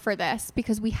work for this,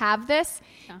 because we have this.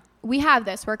 Yeah. We have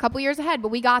this. We're a couple years ahead, but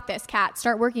we got this, Kat.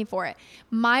 Start working for it.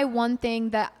 My one thing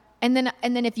that, and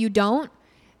then if you don't,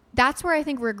 that's where I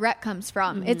think regret comes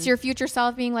from. It's your future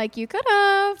self being like, you could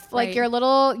have, like, you're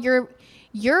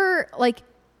like,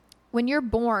 when you're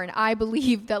born, I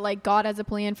believe that like God has a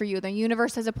plan for you. The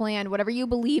universe has a plan, whatever you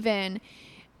believe in.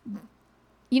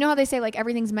 You know how they say like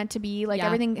everything's meant to be, like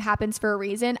everything happens for a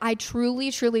reason. I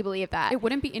truly, truly believe that. It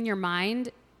wouldn't be in your mind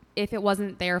if it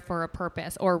wasn't there for a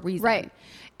purpose or a reason. Right.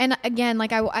 And again,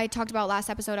 like I talked about last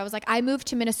episode, I was like, I moved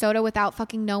to Minnesota without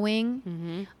fucking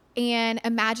knowing. And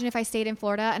imagine if I stayed in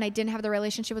Florida and I didn't have the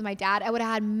relationship with my dad, I would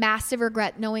have had massive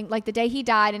regret knowing like the day he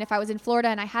died. And if I was in Florida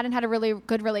and I hadn't had a really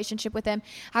good relationship with him,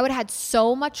 I would have had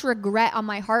so much regret on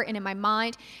my heart and in my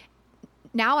mind.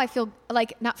 Now I feel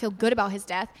like, not feel good about his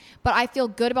death, but I feel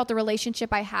good about the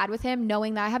relationship I had with him,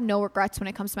 knowing that I have no regrets when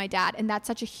it comes to my dad. And that's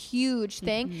such a huge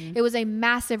thing. It was a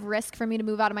massive risk for me to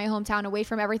move out of my hometown, away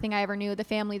from everything I ever knew, the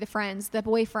family, the friends, the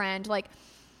boyfriend. Like,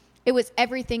 it was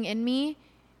everything in me.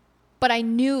 But I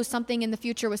knew something in the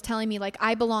future was telling me, like,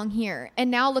 I belong here. And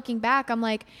now looking back, I'm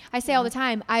like, I say all the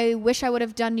time, I wish I would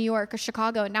have done New York or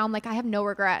Chicago. And now I'm like, I have no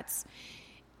regrets.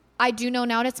 I do know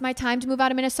now it's my time to move out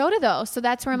of Minnesota, though. So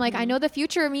that's where I'm like, I know the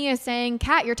future of me is saying,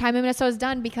 Kat, your time in Minnesota is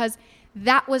done, because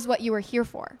that was what you were here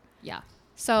for. Yeah.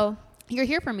 So you're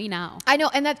here for me now. I know.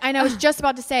 And I was just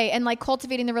about to say, and like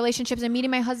cultivating the relationships and meeting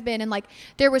my husband. And like,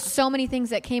 there was so many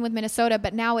things that came with Minnesota,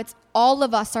 but now it's all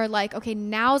of us are like, okay,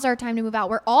 now's our time to move out.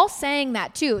 We're all saying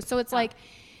that too. So it's like,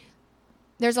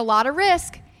 there's a lot of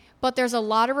risk, but there's a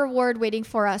lot of reward waiting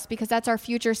for us, because that's our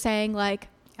future saying like,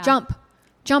 jump,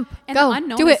 and go, the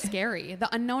unknown do is it. scary. The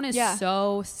unknown is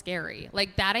so scary.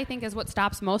 Like, that I think is what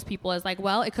stops most people, is like,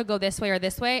 well, it could go this way or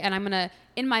this way, and I'm going to,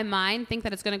 in my mind, think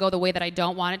that it's going to go the way that I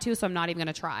don't want it to, so I'm not even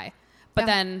going to try. But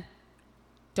then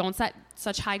don't set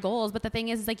such high goals. But the thing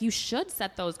is like, you should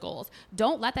set those goals.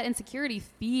 Don't let that insecurity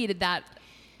feed that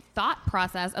thought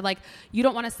process of like, you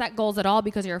don't want to set goals at all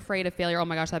because you're afraid of failure. Oh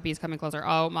my gosh, that bee's coming closer.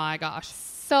 Oh my gosh.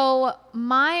 So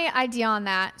my idea on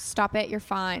that, stop it, you're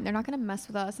fine. They're not going to mess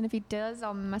with us. And if he does,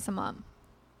 I'll mess him up.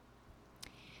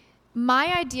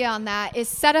 My idea on that is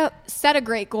set a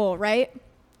great goal, right?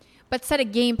 But set a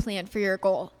game plan for your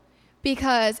goal,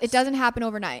 because it doesn't happen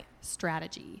overnight.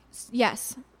 Strategy.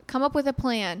 Yes. Come up with a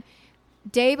plan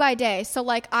day by day. So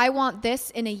like, I want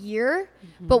this in a year,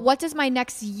 but what does my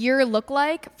next year look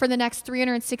like for the next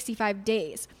 365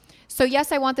 days? So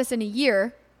yes, I want this in a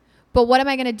year, but what am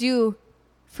I going to do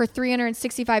for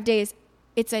 365 days?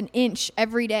 It's an inch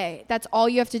every day. That's all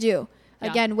you have to do. Yeah.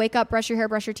 Again, wake up, brush your hair,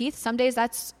 brush your teeth. Some days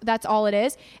that's all it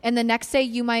is. And the next day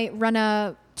you might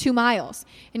run 2 miles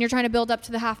and you're trying to build up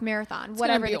to the half marathon,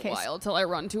 whatever the case. It's going to be a while till I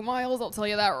run 2 miles. I'll tell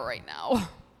you that right now.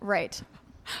 Right.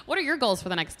 What are your goals for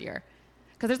the next year?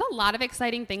 Because there's a lot of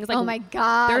exciting things. Like, oh my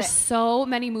God. There's so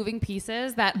many moving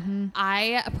pieces that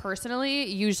I personally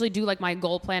usually do like my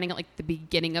goal planning at like the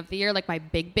beginning of the year, like my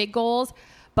big goals.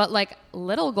 But like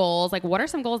little goals, like what are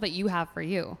some goals that you have for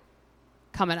you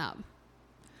coming up?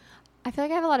 I feel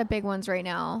like I have a lot of big ones right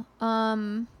now.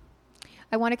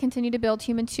 I want to continue to build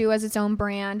Human 2 as its own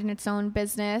brand and its own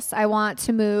business. I want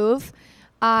to move.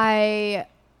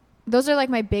 Those are like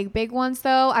my big ones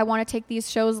though. I want to take these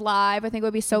shows live. I think it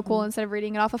would be so cool. Instead of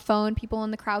reading it off a phone, people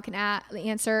in the crowd can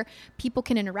answer. People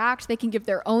can interact. They can give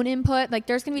their own input. Like,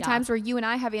 there's going to be times where you and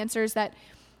I have answers that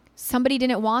somebody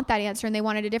didn't want that answer and they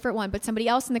wanted a different one, but somebody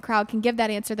else in the crowd can give that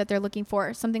answer that they're looking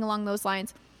for, something along those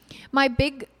lines.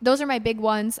 Those are my big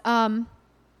ones.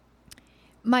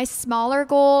 My smaller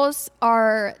goals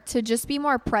are to just be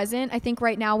more present. I think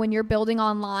right now when you're building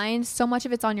online, so much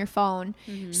of it's on your phone.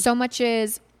 So much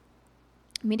is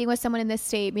meeting with someone in this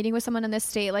state, meeting with someone in this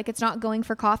state. Like, it's not going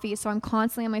for coffee. So I'm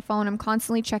constantly on my phone. I'm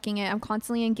constantly checking it. I'm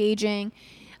constantly engaging.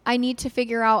 I need to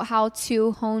figure out how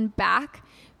to hone back,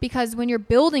 because when you're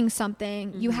building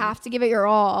something, you have to give it your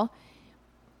all.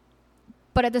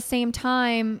 But at the same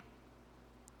time,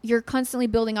 you're constantly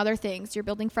building other things. You're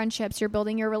building friendships. You're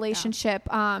building your relationship.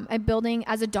 And building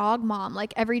as a dog mom.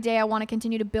 Like every day I want to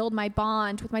continue to build my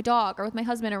bond with my dog or with my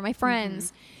husband or my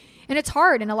friends. And it's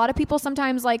hard. And a lot of people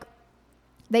sometimes like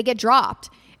they get dropped.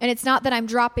 And it's not that I'm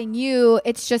dropping you.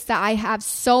 It's just that I have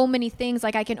so many things.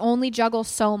 Like I can only juggle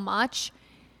so much.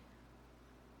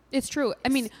 It's true. I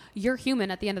mean, you're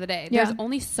human at the end of the day. There's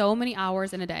only so many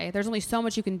hours in a day. There's only so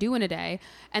much you can do in a day.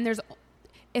 And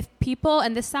if people,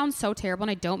 and this sounds so terrible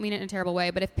and I don't mean it in a terrible way,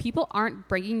 but if people aren't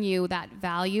bringing you that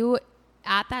value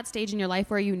at that stage in your life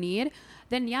where you need,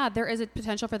 then yeah, there is a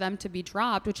potential for them to be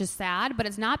dropped, which is sad, but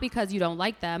it's not because you don't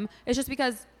like them. It's just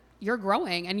because you're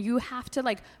growing and you have to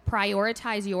like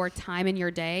prioritize your time in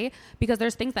your day because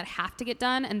there's things that have to get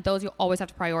done and those you always have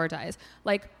to prioritize.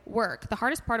 Like work. The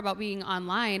hardest part about being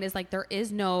online is like there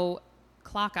is no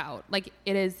clock out. Like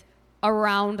it is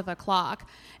around the clock.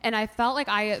 And I felt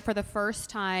like for the first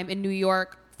time in New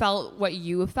York, felt what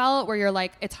you felt where you're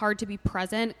like, it's hard to be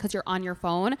present because you're on your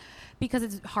phone because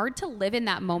it's hard to live in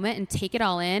that moment and take it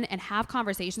all in and have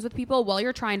conversations with people while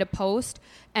you're trying to post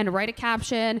and write a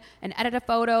caption and edit a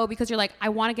photo because you're like, I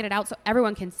want to get it out so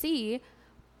everyone can see,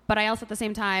 but I also at the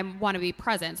same time want to be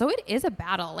present. So it is a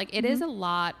battle. Like it is a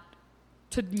lot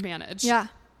to manage. Yeah.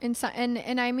 And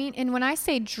I mean, and when I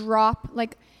say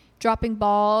dropping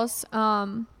balls,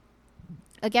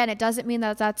 again, it doesn't mean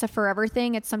that that's a forever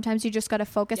thing. It's sometimes you just got to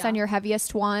focus on your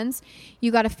heaviest ones.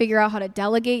 You got to figure out how to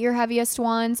delegate your heaviest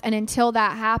ones. And until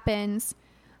that happens,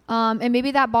 and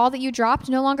maybe that ball that you dropped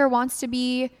no longer wants to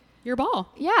be your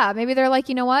ball. Yeah. Maybe they're like,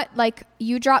 you know what? Like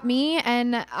you dropped me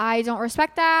and I don't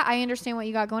respect that. I understand what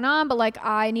you got going on, but like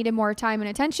I needed more time and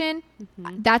attention.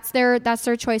 That's their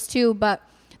choice too. But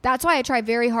that's why I try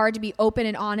very hard to be open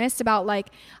and honest about like,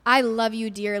 I love you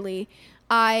dearly.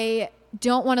 I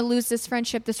don't want to lose this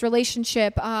friendship, this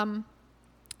relationship. I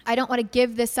don't want to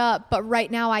give this up, but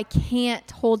right now I can't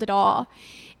hold it all.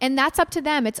 And that's up to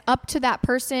them. It's up to that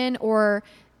person or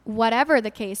whatever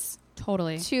the case.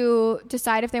 Totally. To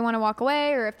decide if they want to walk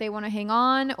away or if they want to hang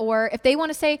on or if they want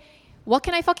to say, what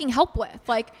can I fucking help with?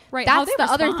 Like, right. That's the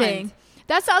other thing.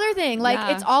 That's the other thing.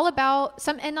 Like, it's all about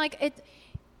and like it.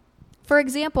 For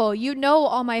example, you know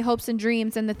all my hopes and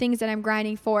dreams and the things that I'm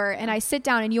grinding for, and I sit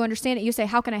down and you understand it. You say,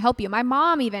 how can I help you? My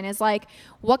mom even is like,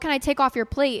 what can I take off your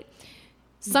plate?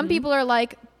 Some people are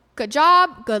like, good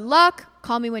job, good luck,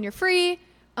 call me when you're free.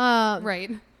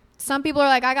 Right. Some people are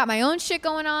like, I got my own shit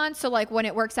going on, so like when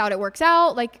it works out, it works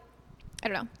out. Like, I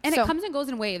don't know. And it comes and goes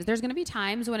in waves. There's going to be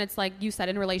times when it's like you said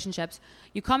in relationships,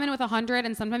 you come in with 100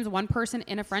 and sometimes one person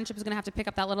in a friendship is going to have to pick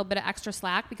up that little bit of extra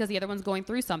slack because the other one's going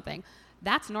through something.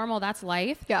 That's normal. That's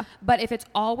life. Yeah. But if it's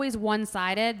always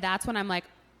one-sided, that's when I'm like,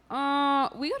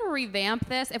 we got to revamp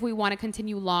this if we want to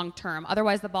continue long term.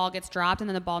 Otherwise the ball gets dropped and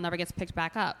then the ball never gets picked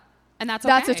back up. And that's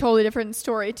okay. That's a totally different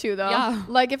story too, though. Yeah.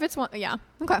 Like if it's one, yeah.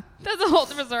 Okay. That's a whole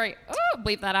different story. Oh,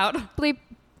 bleep that out. Bleep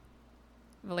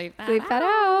that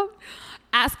out.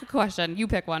 Ask a question. You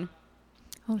pick one.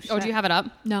 Oh, shit. Oh, do you have it up?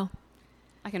 No.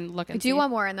 I can look and do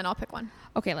one more and then I'll pick one.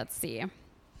 Okay, let's see. I'm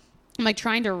like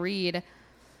trying to read.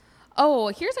 Oh,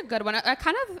 here's a good one. I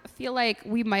kind of feel like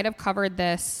we might have covered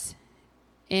this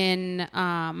in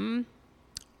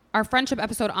our friendship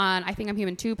episode on I Think I'm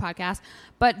Human 2 podcast,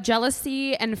 but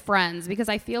jealousy and friends, because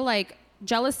I feel like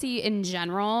jealousy in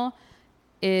general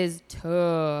is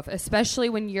tough, especially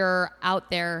when you're out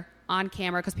there on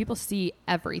camera because people see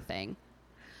everything.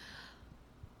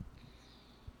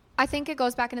 I think it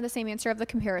goes back into the same answer of the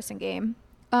comparison game.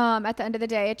 At the end of the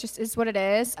day, it just is what it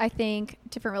is. I think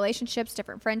different relationships,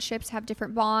 different friendships have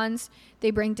different bonds.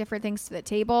 They bring different things to the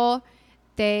table.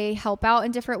 They help out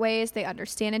in different ways. They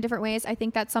understand in different ways. I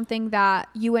think that's something that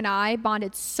you and I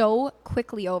bonded so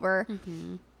quickly over.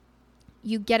 Mm-hmm.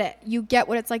 You get it. You get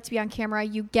what it's like to be on camera.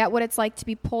 You get what it's like to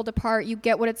be pulled apart. You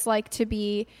get what it's like to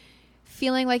be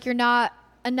feeling like you're not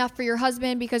enough for your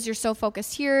husband because you're so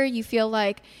focused here. You feel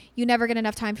like you never get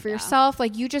enough time for yourself.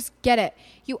 Like you just get it.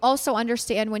 You also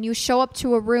understand when you show up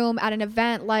to a room at an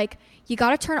event, like you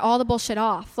got to turn all the bullshit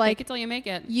off. Like fake it till you make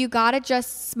it. You got to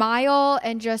just smile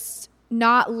and just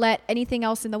not let anything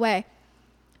else in the way.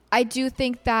 I do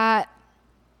think that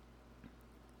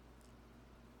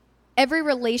every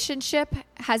relationship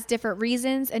has different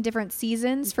reasons and different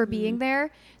seasons for being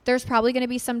there. There's probably going to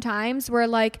be some times where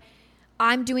like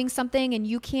I'm doing something and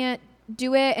you can't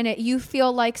do it and you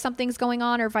feel like something's going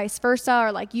on or vice versa,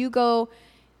 or like you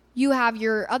have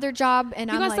your other job and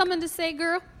I'm like, got something to say,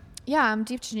 girl? Yeah, I'm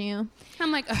deep to you.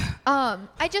 I'm like,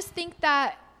 I just think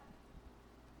that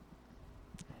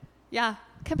yeah,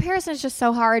 comparison is just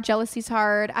so hard. Jealousy's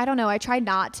hard. I don't know. I try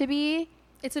not to be.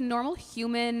 It's a normal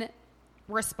human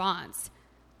response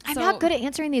I'm not good at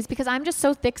answering these because I'm just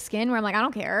so thick-skinned where I'm like, I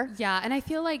don't care. Yeah, and I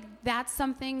feel like that's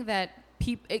something that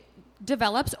it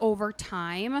develops over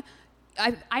time.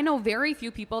 I know very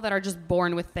few people that are just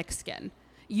born with thick skin.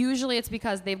 Usually it's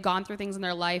because they've gone through things in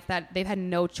their life that they've had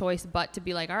no choice but to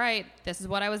be like, all right, this is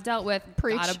what I was dealt with.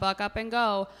 Preach. Gotta buck up and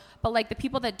go. But like the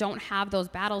people that don't have those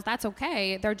battles, that's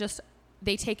okay.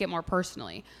 They take it more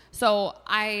personally. So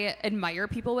I admire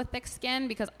people with thick skin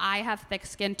because I have thick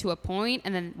skin to a point.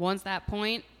 And then once that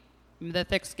point, the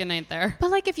thick skin ain't there. But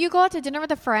like if you go out to dinner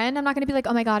with a friend, I'm not going to be like,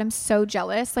 oh my God, I'm so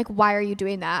jealous. Like, why are you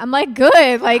doing that? I'm like,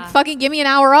 good. Like fucking give me an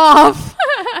hour off.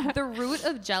 The root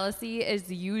of jealousy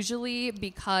is usually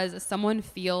because someone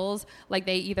feels like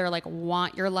they either like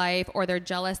want your life or they're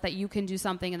jealous that you can do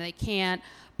something and they can't.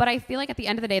 But I feel like at the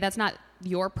end of the day, that's not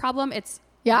your problem. It's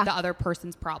the other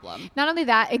person's problem. Not only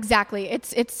that, exactly.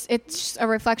 It's a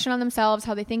reflection on themselves,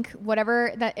 how they think,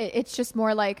 whatever. That it's just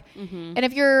more like, and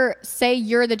if you're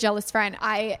the jealous friend,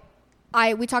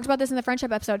 we talked about this in the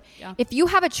friendship episode. Yeah. If you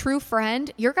have a true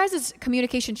friend, your guys'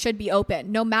 communication should be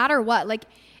open, no matter what. Like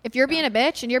if you're being a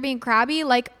bitch and you're being crabby,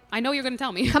 like I know you're gonna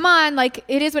tell me. Come on, like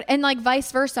it is what, and like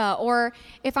vice versa. Or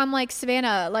if I'm like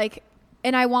Savannah, like.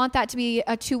 And I want that to be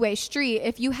a two-way street.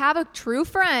 If you have a true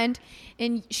friend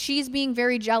and she's being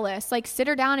very jealous, like sit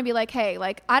her down and be like, hey,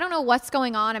 like, I don't know what's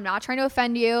going on. I'm not trying to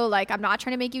offend you. Like, I'm not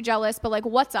trying to make you jealous, but like,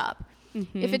 what's up?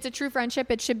 Mm-hmm. If it's a true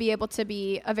friendship, it should be able to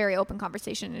be a very open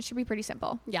conversation. It should be pretty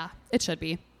simple. Yeah, it should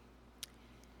be.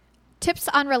 Tips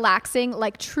on relaxing,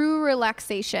 like true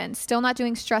relaxation, still not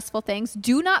doing stressful things.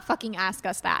 Do not fucking ask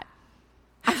us that.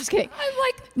 I'm just kidding. I'm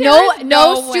like,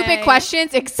 no stupid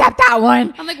questions except that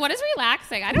one. I'm like, what is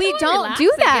relaxing? We don't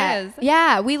do that.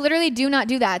 Yeah, we literally do not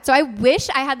do that. So I wish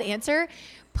I had the answer.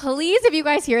 Please, if you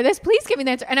guys hear this, please give me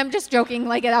the answer. And I'm just joking.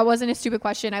 Like, that wasn't a stupid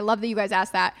question. I love that you guys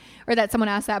asked that or that someone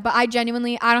asked that. But I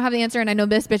don't have the answer. And I know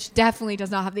this bitch definitely does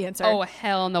not have the answer. Oh,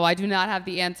 hell no. I do not have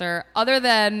the answer other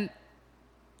than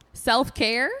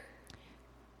self-care.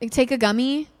 Take a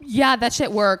gummy. Yeah, that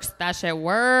shit works.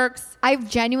 I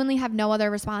genuinely have no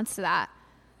other response to that.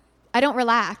 I don't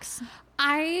relax.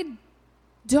 I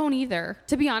don't either.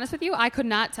 To be honest with you, I could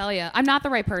not tell you. I'm not the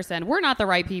right person. We're not the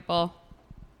right people.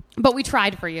 But we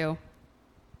tried for you.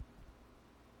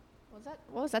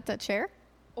 What was that, the chair?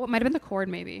 Oh, it might have been the cord,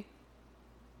 maybe.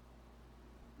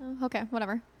 Oh, okay,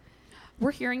 whatever. We're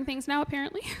hearing things now,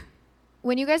 apparently.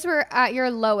 When you guys were at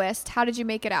your lowest, how did you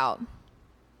make it out?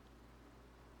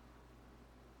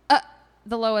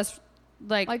 The lowest,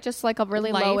 like just like a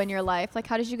really low in your life. Like,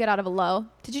 how did you get out of a low?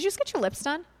 Did you just get your lips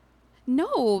done?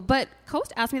 No, but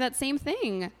Coast asked me that same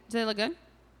thing. Do they look good?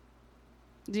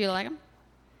 Do you like them?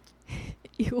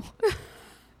 Ew.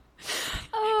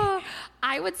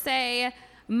 I would say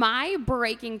my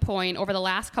breaking point over the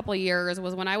last couple of years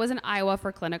was when I was in Iowa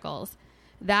for clinicals.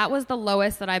 That was the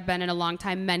lowest that I've been in a long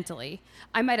time mentally.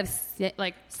 I might have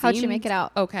How'd you make it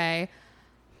out? Okay.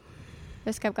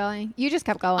 Just kept going. You just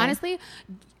kept going. Honestly,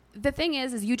 the thing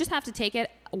is you just have to take it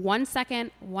 1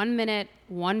 second, 1 minute,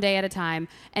 1 day at a time.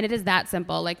 And it is that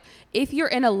simple. Like if you're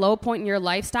in a low point in your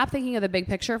life, stop thinking of the big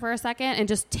picture for a second and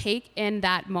just take in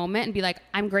that moment and be like,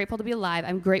 I'm grateful to be alive.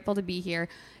 I'm grateful to be here.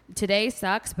 Today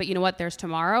sucks, but you know what? There's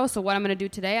tomorrow. So what I'm going to do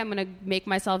today, I'm going to make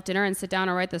myself dinner and sit down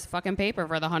and write this fucking paper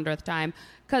for the 100th time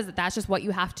because that's just what you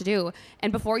have to do.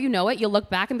 And before you know it, you'll look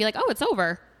back and be like, oh, it's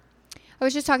over. I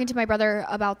was just talking to my brother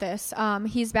about this.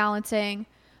 He's balancing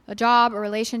a job, a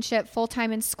relationship,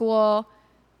 full-time in school,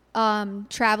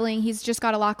 traveling. He's just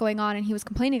got a lot going on, and he was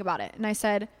complaining about it. And I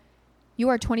said, you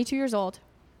are 22 years old.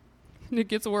 It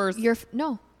gets worse.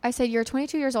 I said, you're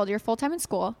 22 years old. You're full-time in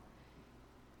school.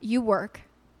 You work.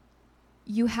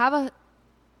 You have a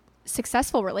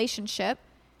successful relationship.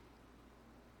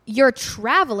 You're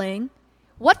traveling.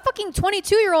 What fucking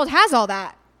 22-year-old has all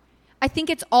that? I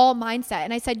think it's all mindset.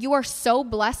 And I said, you are so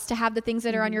blessed to have the things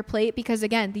that are on your plate because,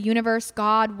 again, the universe,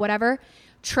 God, whatever,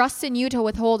 trusts in you to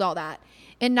withhold all that.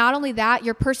 And not only that,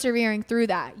 you're persevering through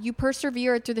that. You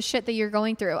persevere through the shit that you're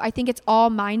going through. I think it's all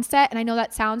mindset. And I know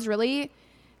that sounds really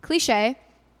cliche,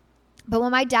 but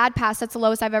when my dad passed, that's the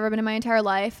lowest I've ever been in my entire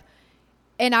life.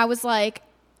 And I was like,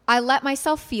 I let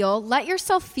myself feel. Let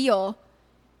yourself feel.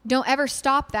 Don't ever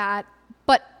stop that.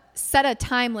 But set a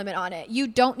time limit on it. You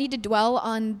don't need to dwell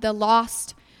on the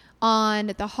lost,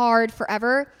 on the hard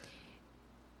forever.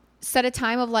 Set a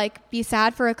time of like, be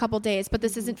sad for a couple days, but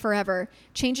this isn't forever.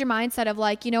 Change your mindset of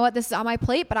like, you know what, this is on my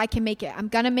plate, but I can make it. I'm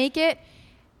going to make it.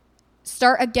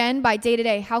 Start again by day to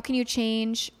day. How do you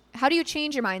change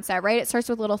your mindset, right? It starts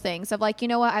with little things of like, you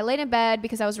know what, I laid in bed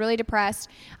because I was really depressed.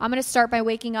 I'm going to start by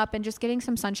waking up and just getting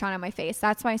some sunshine on my face.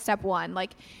 That's my step one.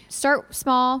 Like start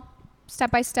small,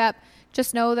 step by step.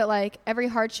 just know that like every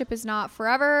hardship is not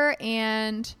forever,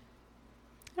 and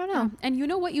I don't know. And you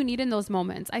know what you need in those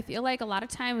moments. I feel like a lot of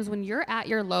times when you're at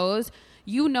your lows,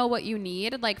 you know what you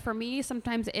need. Like for me,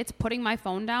 sometimes it's putting my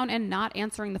phone down and not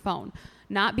answering the phone,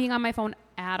 not being on my phone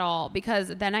at all, because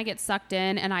then I get sucked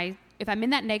in, and if I'm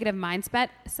in that negative mindset,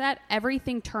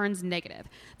 everything turns negative.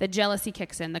 The jealousy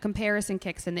kicks in, the comparison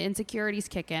kicks in, the insecurities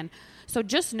kick in. So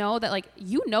just know that like,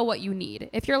 you know what you need.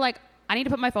 If you're like, I need to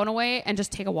put my phone away and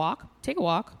just take a walk.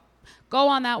 Go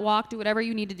on that walk, do whatever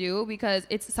you need to do, because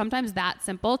it's sometimes that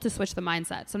simple to switch the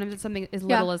mindset. Sometimes it's something as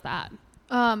little as that.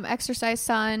 Exercise,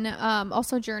 sun,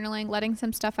 also journaling, letting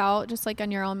some stuff out, just like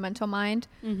on your own mental mind.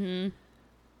 Mm-hmm.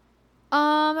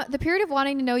 The period of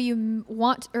wanting to know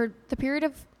the period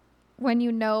of when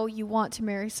you know you want to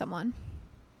marry someone.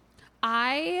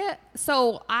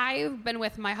 So I've been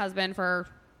with my husband for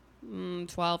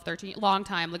 12, 13, long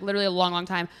time, like literally a long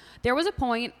time. There was a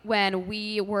point when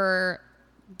we were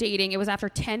dating. It was after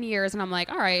 10 years. And I'm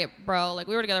like, all right, bro, like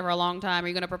we were together for a long time. Are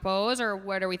you going to propose, or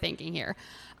what are we thinking here?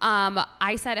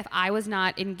 I said, if I was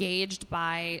not engaged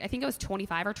by, I think it was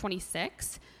 25 or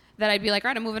 26, that I'd be like, all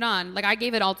right, I'm moving on. Like I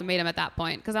gave an ultimatum at that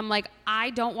point. Cause I'm like, I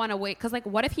don't want to wait. Cause like,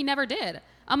 what if he never did?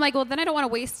 I'm like, well, then I don't want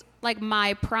to waste like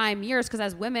my prime years. Cause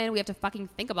as women, we have to fucking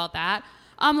think about that.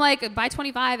 I'm like, by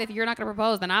 25, if you're not going to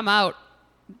propose, then I'm out.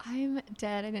 I'm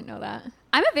dead. I didn't know that.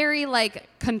 I'm a very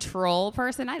like control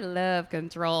person. I love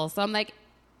control. So I'm like,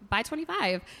 by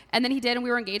 25. And then he did, and we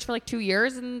were engaged for like 2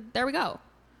 years, and there we go.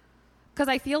 Cause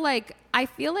I feel like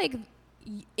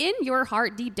in your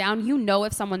heart, deep down, you know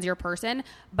if someone's your person,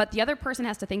 but the other person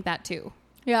has to think that too.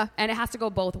 Yeah. And it has to go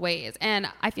both ways. And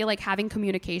I feel like having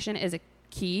communication is a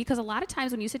key, because a lot of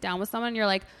times when you sit down with someone, you're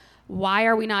like, why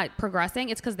are we not progressing?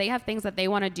 It's because they have things that they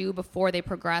want to do before they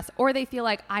progress, or they feel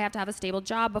like I have to have a stable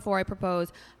job before I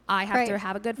propose. I have to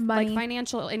have a good like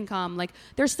financial income. Like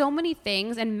there's so many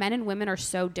things, and men and women are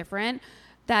so different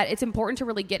that it's important to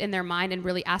really get in their mind and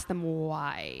really ask them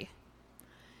why.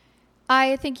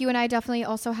 I think you and I definitely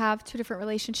also have two different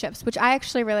relationships, which I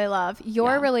actually really love.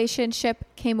 Your relationship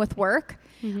came with work.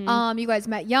 Mm-hmm. You guys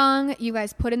met young. You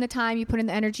guys put in the time. You put in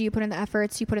the energy. You put in the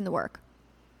efforts. You put in the work.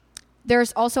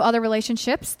 There's also other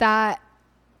relationships that,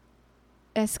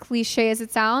 as cliche as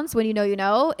it sounds, when you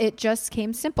know, it just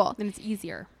came simple. And it's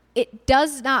easier. It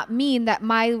does not mean that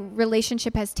my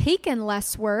relationship has taken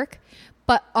less work,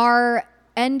 but our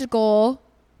end goal,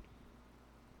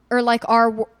 or like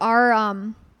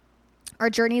our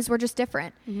journeys were just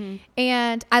different. Mm-hmm.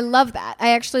 And I love that. I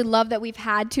actually love that we've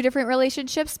had two different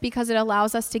relationships, because it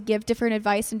allows us to give different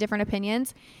advice and different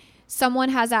opinions. Someone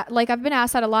has that, like, I've been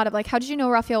asked that a lot of like, how did you know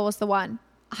Raphael was the one?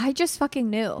 I just fucking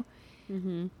knew.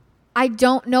 Mm-hmm. I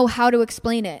don't know how to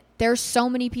explain it. There's so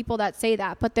many people that say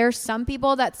that, but there's some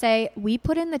people that say, we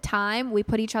put in the time, we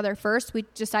put each other first. We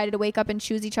decided to wake up and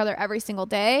choose each other every single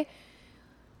day.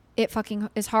 It fucking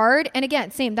is hard. And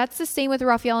again, same. That's the same with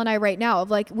Raphael and I right now.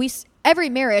 Of like, every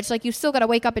marriage, like you still got to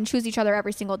wake up and choose each other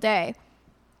every single day.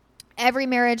 Every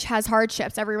marriage has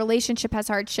hardships. Every relationship has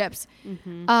hardships.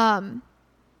 Mm-hmm.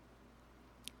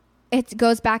 It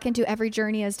goes back into every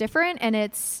journey is different, and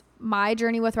it's my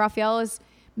journey with Raphael is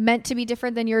meant to be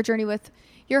different than your journey with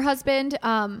your husband.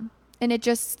 And it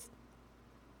just,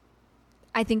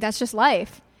 I think that's just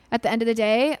life at the end of the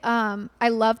day. I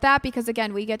love that, because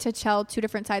again, we get to tell two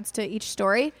different sides to each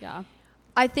story. Yeah.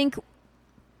 I think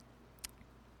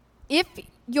if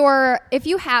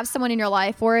you have someone in your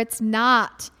life where it's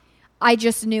not, I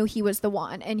just knew he was the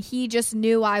one and he just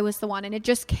knew I was the one and it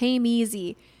just came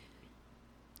easy,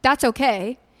 that's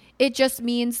okay. It just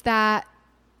means that,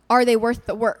 are they worth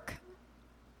the work?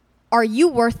 Are you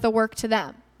worth the work to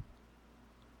them?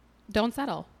 Don't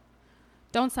settle.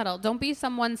 Don't be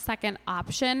someone's second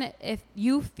option. If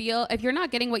you're not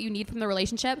getting what you need from the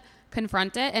relationship,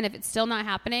 confront it. And if it's still not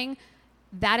happening,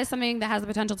 that is something that has the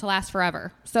potential to last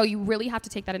forever. So you really have to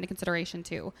take that into consideration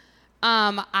too.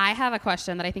 I have a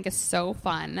question that I think is so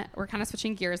fun. We're kind of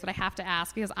switching gears, but I have to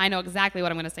ask because I know exactly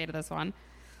what I'm going to say to this one.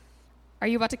 Are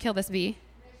you about to kill this bee?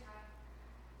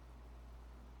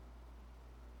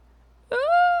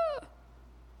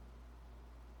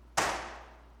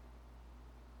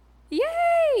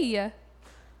 Yay!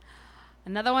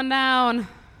 Another one down.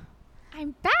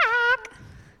 I'm back.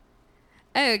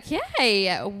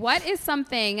 Okay. What is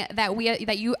something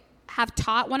that you have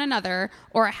taught one another,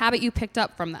 or a habit you picked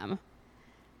up from them?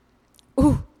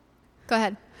 Ooh. Go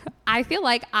ahead. I feel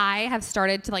like I have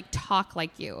started to talk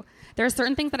like you. There are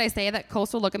certain things that I say that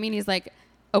Coast will look at me and he's like,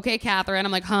 okay, Catherine.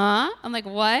 I'm like, huh? I'm like,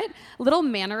 what? Little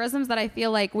mannerisms that I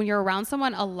feel like when you're around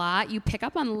someone a lot, you pick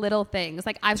up on little things.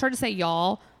 Like I've started to say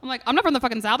y'all. I'm like, I'm not from the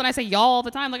fucking South, and I say y'all all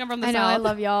the time like I'm from the South. I know, I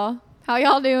love y'all. How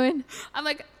y'all doing? I'm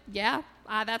like, yeah,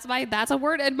 that's a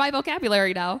word in my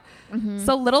vocabulary now. Mm-hmm.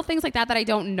 So little things like that I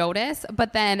don't notice,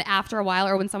 but then after a while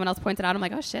or when someone else points it out, I'm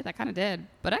like, oh shit, that kind of did.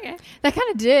 But okay. That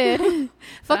kind of did.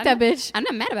 Fuck that bitch. I'm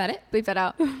not mad about it. Bleep that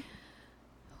out.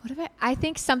 I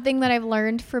think something that I've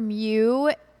learned from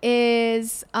you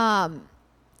is, and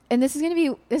this is gonna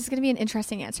be an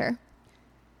interesting answer.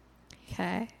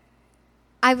 Okay.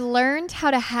 I've learned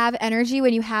how to have energy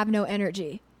when you have no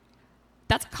energy.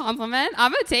 That's a compliment.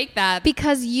 I'm going to take that.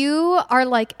 Because you are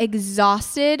like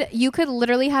exhausted. You could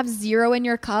literally have 0 in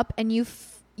your cup and you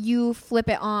flip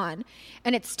it on.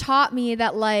 And it's taught me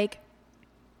that like,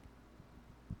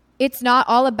 it's not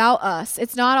all about us.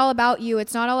 It's not all about you.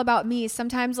 It's not all about me.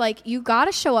 Sometimes like you got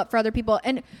to show up for other people.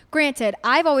 And granted,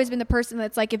 I've always been the person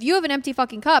that's like, if you have an empty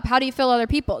fucking cup, how do you fill other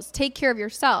people's? Take care of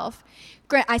yourself.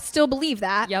 I still believe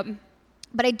that. Yep.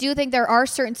 But I do think there are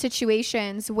certain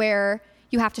situations where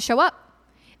you have to show up.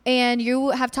 And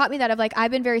you have taught me that of like, I've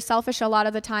been very selfish a lot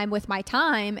of the time with my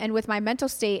time and with my mental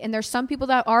state. And there's some people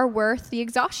that are worth the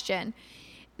exhaustion.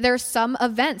 There's some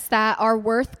events that are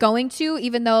worth going to,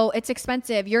 even though it's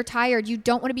expensive. You're tired. You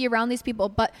don't want to be around these people.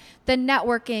 But the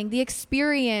networking, the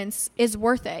experience is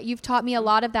worth it. You've taught me a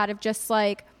lot of that of just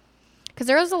like, because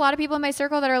there was a lot of people in my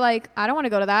circle that are like, I don't want to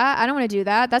go to that. I don't want to do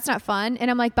that. That's not fun. And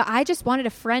I'm like, but I just wanted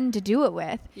a friend to do it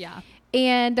with. Yeah.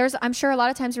 And I'm sure a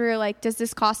lot of times where you're like, does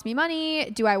this cost me money?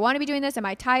 Do I want to be doing this? Am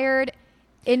I tired?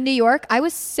 In New York, I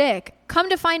was sick. Come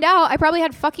to find out, I probably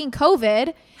had fucking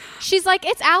COVID. She's like,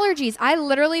 it's allergies. I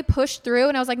literally pushed through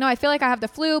and I was like, no, I feel like I have the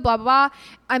flu, blah, blah, blah.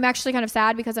 I'm actually kind of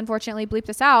sad because unfortunately bleep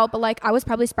this out, but like I was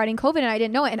probably spreading COVID and I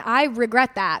didn't know it. And I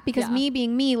regret that because me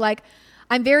being me, like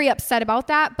I'm very upset about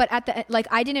that. But at the, like,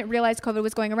 I didn't realize COVID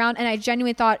was going around and I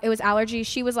genuinely thought it was allergies.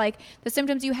 She was like, the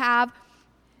symptoms you have.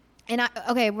 And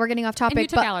okay, we're getting off topic. And you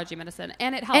took allergy medicine,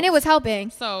 and it helped. And it was helping.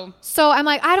 So I'm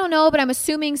like, I don't know, but I'm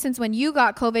assuming since when you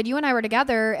got COVID, you and I were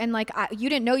together, and like you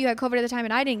didn't know you had COVID at the time,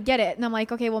 and I didn't get it. And I'm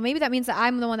like, okay, well maybe that means that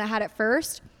I'm the one that had it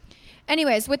first.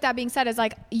 Anyways, with that being said, is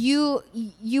like you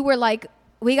were like,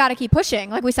 we got to keep pushing.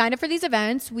 Like we signed up for these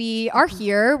events. We are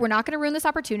here. We're not going to ruin this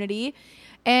opportunity.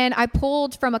 And I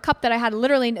pulled from a cup that I had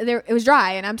literally, it was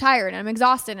dry, and I'm tired, and I'm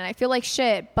exhausted, and I feel like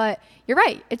shit. But you're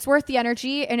right. It's worth the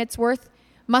energy, and it's worth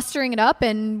mustering it up,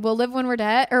 and we'll live when we're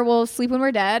dead, or we'll sleep when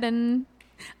we're dead. And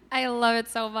I love it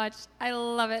so much. I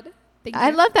love it. I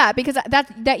love that because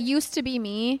that used to be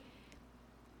me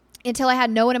until I had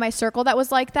no one in my circle that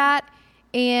was like that.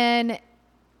 And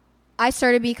I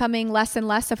started becoming less and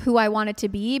less of who I wanted to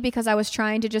be because I was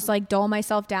trying to just like dull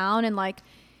myself down. And like,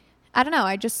 I don't know.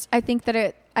 I think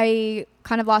that I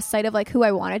kind of lost sight of like who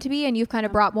I wanted to be. And you've kind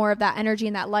of brought more of that energy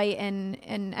and that light and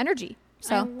energy.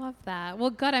 So I love that.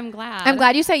 Well, good. I'm glad. I'm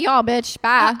glad you say y'all, bitch.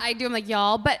 Bye. I do. I'm like,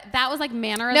 y'all. But that was like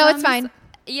mannerisms. No, it's fine.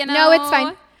 You know? No, it's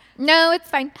fine. No, it's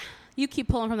fine. You keep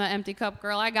pulling from that empty cup,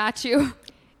 girl. I got you.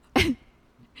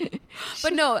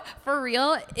 But no, for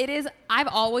real, it is. I've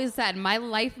always said my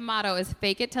life motto is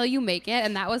fake it till you make it.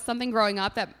 And that was something growing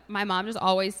up that my mom just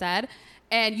always said.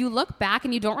 And you look back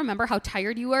and you don't remember how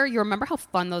tired you were. You remember how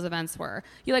fun those events were.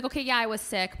 You're like, okay, yeah, I was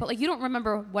sick. But like, you don't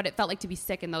remember what it felt like to be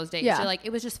sick in those days. Yeah. You're like,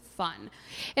 it was just fun.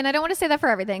 And I don't want to say that for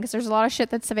everything because there's a lot of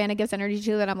shit that Savannah gives energy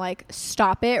to that I'm like,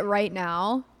 stop it right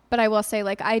now. But I will say,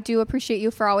 like, I do appreciate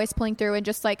you for always pulling through and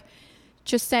just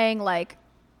saying like,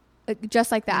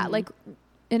 just like that. Mm-hmm. Like,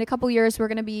 in a couple years, we're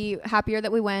going to be happier that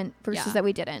we went versus that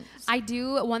we didn't. I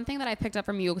do. One thing that I picked up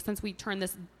from you, since we turned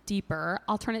this deeper,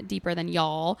 I'll turn it deeper than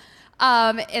y'all,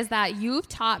 is that you've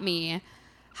taught me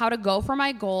how to go for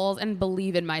my goals and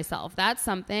believe in myself. That's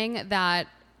something that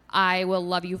I will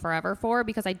love you forever for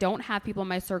because I don't have people in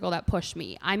my circle that push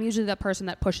me. I'm usually the person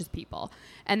that pushes people.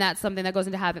 And that's something that goes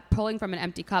into pulling from an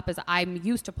empty cup is I'm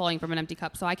used to pulling from an empty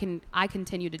cup. So I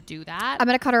continue to do that. I'm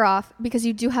going to cut her off because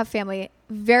you do have family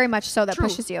very much so that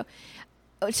pushes you.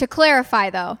 To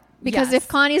clarify though, because if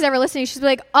Connie's ever listening, she's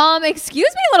like, excuse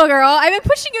me, little girl. I've been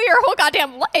pushing you your whole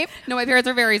goddamn life. No, my parents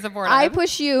are very supportive. I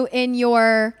push you in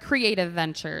your creative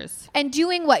ventures and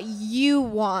doing what you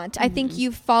want. Mm-hmm. I think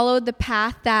you've followed the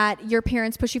path that your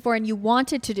parents push you for and you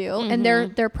wanted to do. Mm-hmm.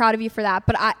 And they're proud of you for that.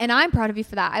 But I'm proud of you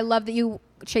for that. I love that you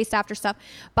chased after stuff.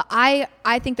 But I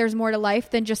think there's more to life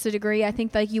than just a degree. I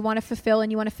think like you want to fulfill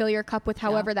and you want to fill your cup with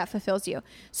however that fulfills you.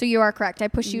 So you are correct. I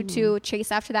push you to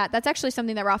chase after that. That's actually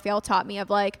something that Raphael taught me of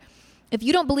like, if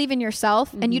you don't believe in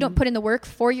yourself and you don't put in the work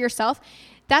for yourself,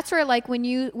 that's where like when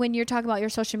you're talking about your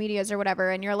social medias or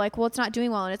whatever and you're like, well, it's not doing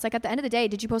well. And it's like at the end of the day,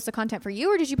 did you post the content for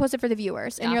you or did you post it for the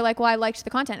viewers? And you're like, well, I liked the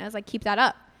content. And I was like, keep that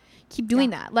up. Keep doing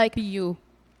that. Like be you.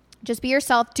 Just be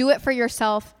yourself. Do it for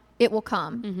yourself. it will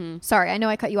come. Mm-hmm. Sorry, I know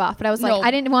I cut you off, but I was like, I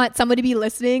didn't want somebody to be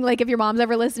listening. Like if your mom's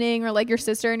ever listening or like your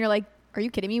sister and you're like, are you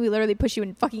kidding me? We literally push you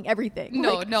in fucking everything.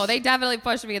 No, they definitely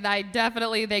push me, and I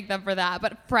definitely thank them for that.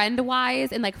 But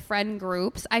friend-wise, in like friend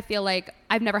groups, I feel like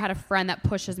I've never had a friend that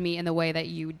pushes me in the way that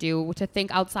you do to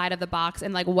think outside of the box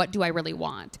and like, what do I really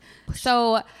want?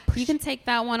 So you can take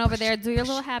that one over there. Do your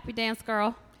little happy dance,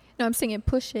 girl. No, I'm singing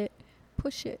push it.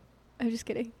 I'm just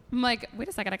kidding. I'm like, wait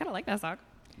a second, I kind of like that song.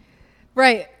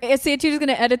 Right. See, you're just going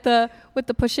to edit with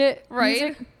the push it. Right.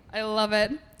 Music. I love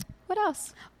it. What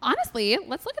else? Honestly,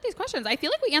 let's look at these questions. I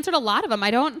feel like we answered a lot of them. I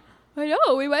know.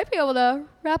 We might be able to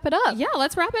wrap it up. Yeah,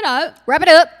 let's wrap it up.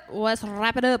 Let's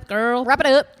wrap it up, girl. Wrap it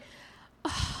up.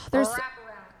 There's, wrap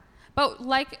around. But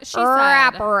like she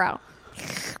wrap said. Around.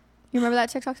 You remember that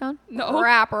TikTok sound? No.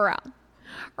 Wrap around.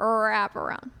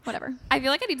 Whatever. I feel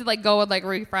like I need to like go and like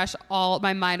refresh all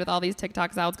my mind with all these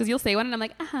TikTok sounds because you'll say one and I'm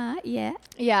like, yeah.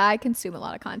 Yeah, I consume a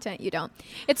lot of content. You don't.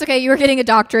 It's okay. You were getting a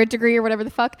doctorate degree or whatever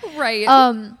the fuck. Right.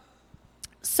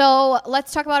 So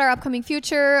let's talk about our upcoming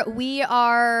future. We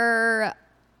are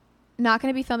not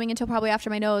going to be filming until probably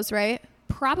after my nose, right?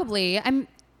 Probably.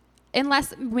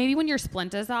 Unless maybe when your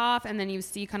splint is off and then you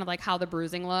see kind of like how the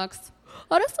bruising looks.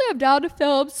 Honestly, I'm down to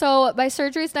film. So my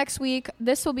surgery's next week.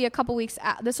 This will be a couple weeks.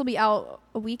 This will be out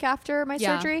a week after my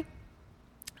surgery.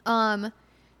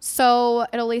 So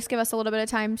it'll at least give us a little bit of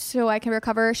time so I can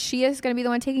recover. She is going to be the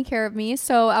one taking care of me.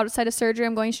 So outside of surgery,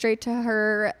 I'm going straight to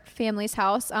her family's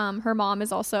house. Her mom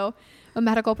is also a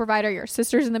medical provider. Your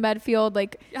sister's in the med field.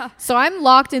 So I'm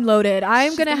locked and loaded.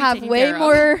 I'm going to have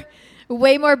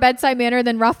way more bedside manner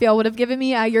than Raphael would have given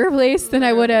me at your place than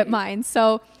I would at mine.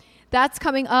 So that's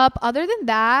coming up. Other than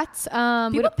that,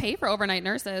 people pay for overnight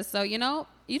nurses. So,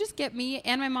 you just get me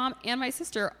and my mom and my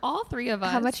sister, all three of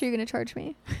us. How much are you going to charge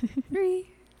me? Free.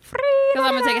 Because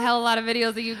I'm going to take a hell of a lot of videos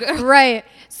of you go. Right.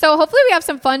 So hopefully we have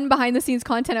some fun behind the scenes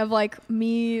content of like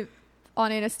me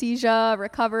on anesthesia,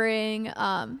 recovering.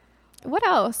 What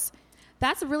else?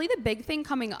 That's really the big thing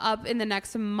coming up in the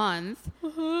next month.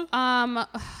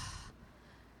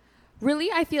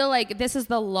 Really, I feel like this is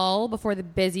the lull before the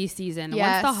busy season.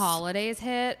 Yes. Once the holidays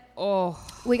hit,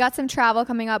 we got some travel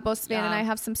coming up. Both Savannah and I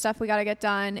have some stuff we got to get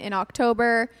done in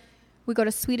October. We go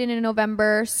to Sweden in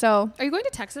November. So, are you going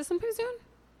to Texas sometime soon?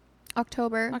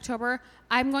 October.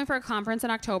 I'm going for a conference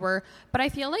in October, but I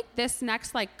feel like this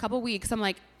next like couple weeks, I'm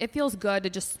like, it feels good to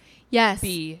just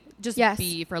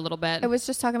be for a little bit. I was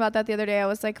just talking about that the other day. I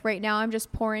was like, right now I'm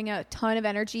just pouring a ton of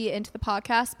energy into the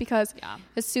podcast because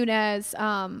as soon as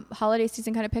holiday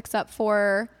season kind of picks up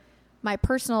for my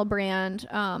personal brand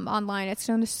online, it's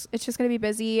just going to be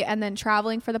busy, and then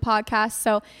traveling for the podcast.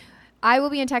 So I will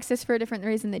be in Texas for a different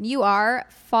reason than you are.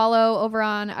 Follow over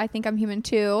on I Think I'm Human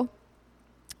Too.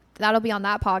 That'll be on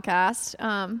that podcast.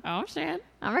 Oh shit!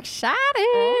 I'm excited.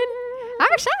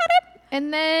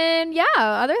 And then,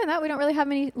 other than that, we don't really have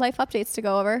many life updates to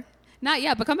go over. Not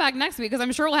yet, but come back next week because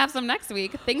I'm sure we'll have some next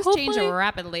week. Things change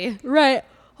rapidly. Right.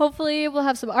 Hopefully, we'll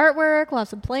have some artwork. We'll have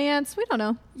some plants. We don't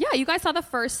know. Yeah, you guys saw the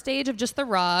first stage of just the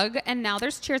rug, and now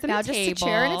there's chairs and a table. Now just a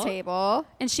chair and a table.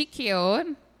 And she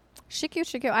cute. She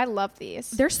cute. I love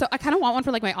these. I kind of want one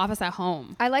for like my office at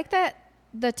home. I like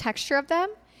the texture of them.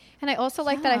 And I also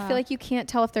like that I feel like you can't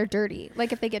tell if they're dirty,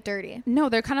 like if they get dirty. No,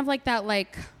 they're kind of like that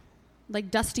like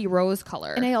dusty rose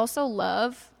color. And I also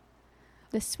love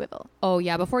the swivel. Oh,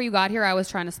 yeah. Before you got here, I was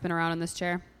trying to spin around in this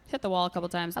chair. Hit the wall a couple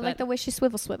times. I like the way she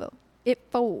swivel. It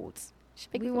folds. She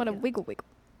makes me want to wiggle.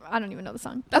 I don't even know the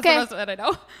song. That's the most that I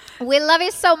know. We love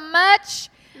you so much.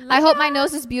 I hope my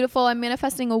nose is beautiful. I'm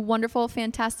manifesting a wonderful,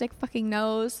 fantastic fucking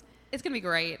nose. It's going to be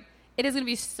great. It is going to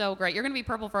be so great. You're going to be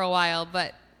purple for a while,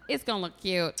 but it's going to look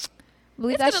cute.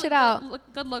 Bleep that shit out. Look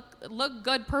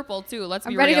good purple, too. Let's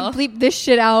be real. I'm ready to bleep this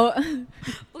shit out.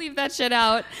 Bleep that shit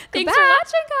out. Thanks for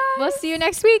watching, guys. We'll see you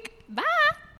next week. Bye.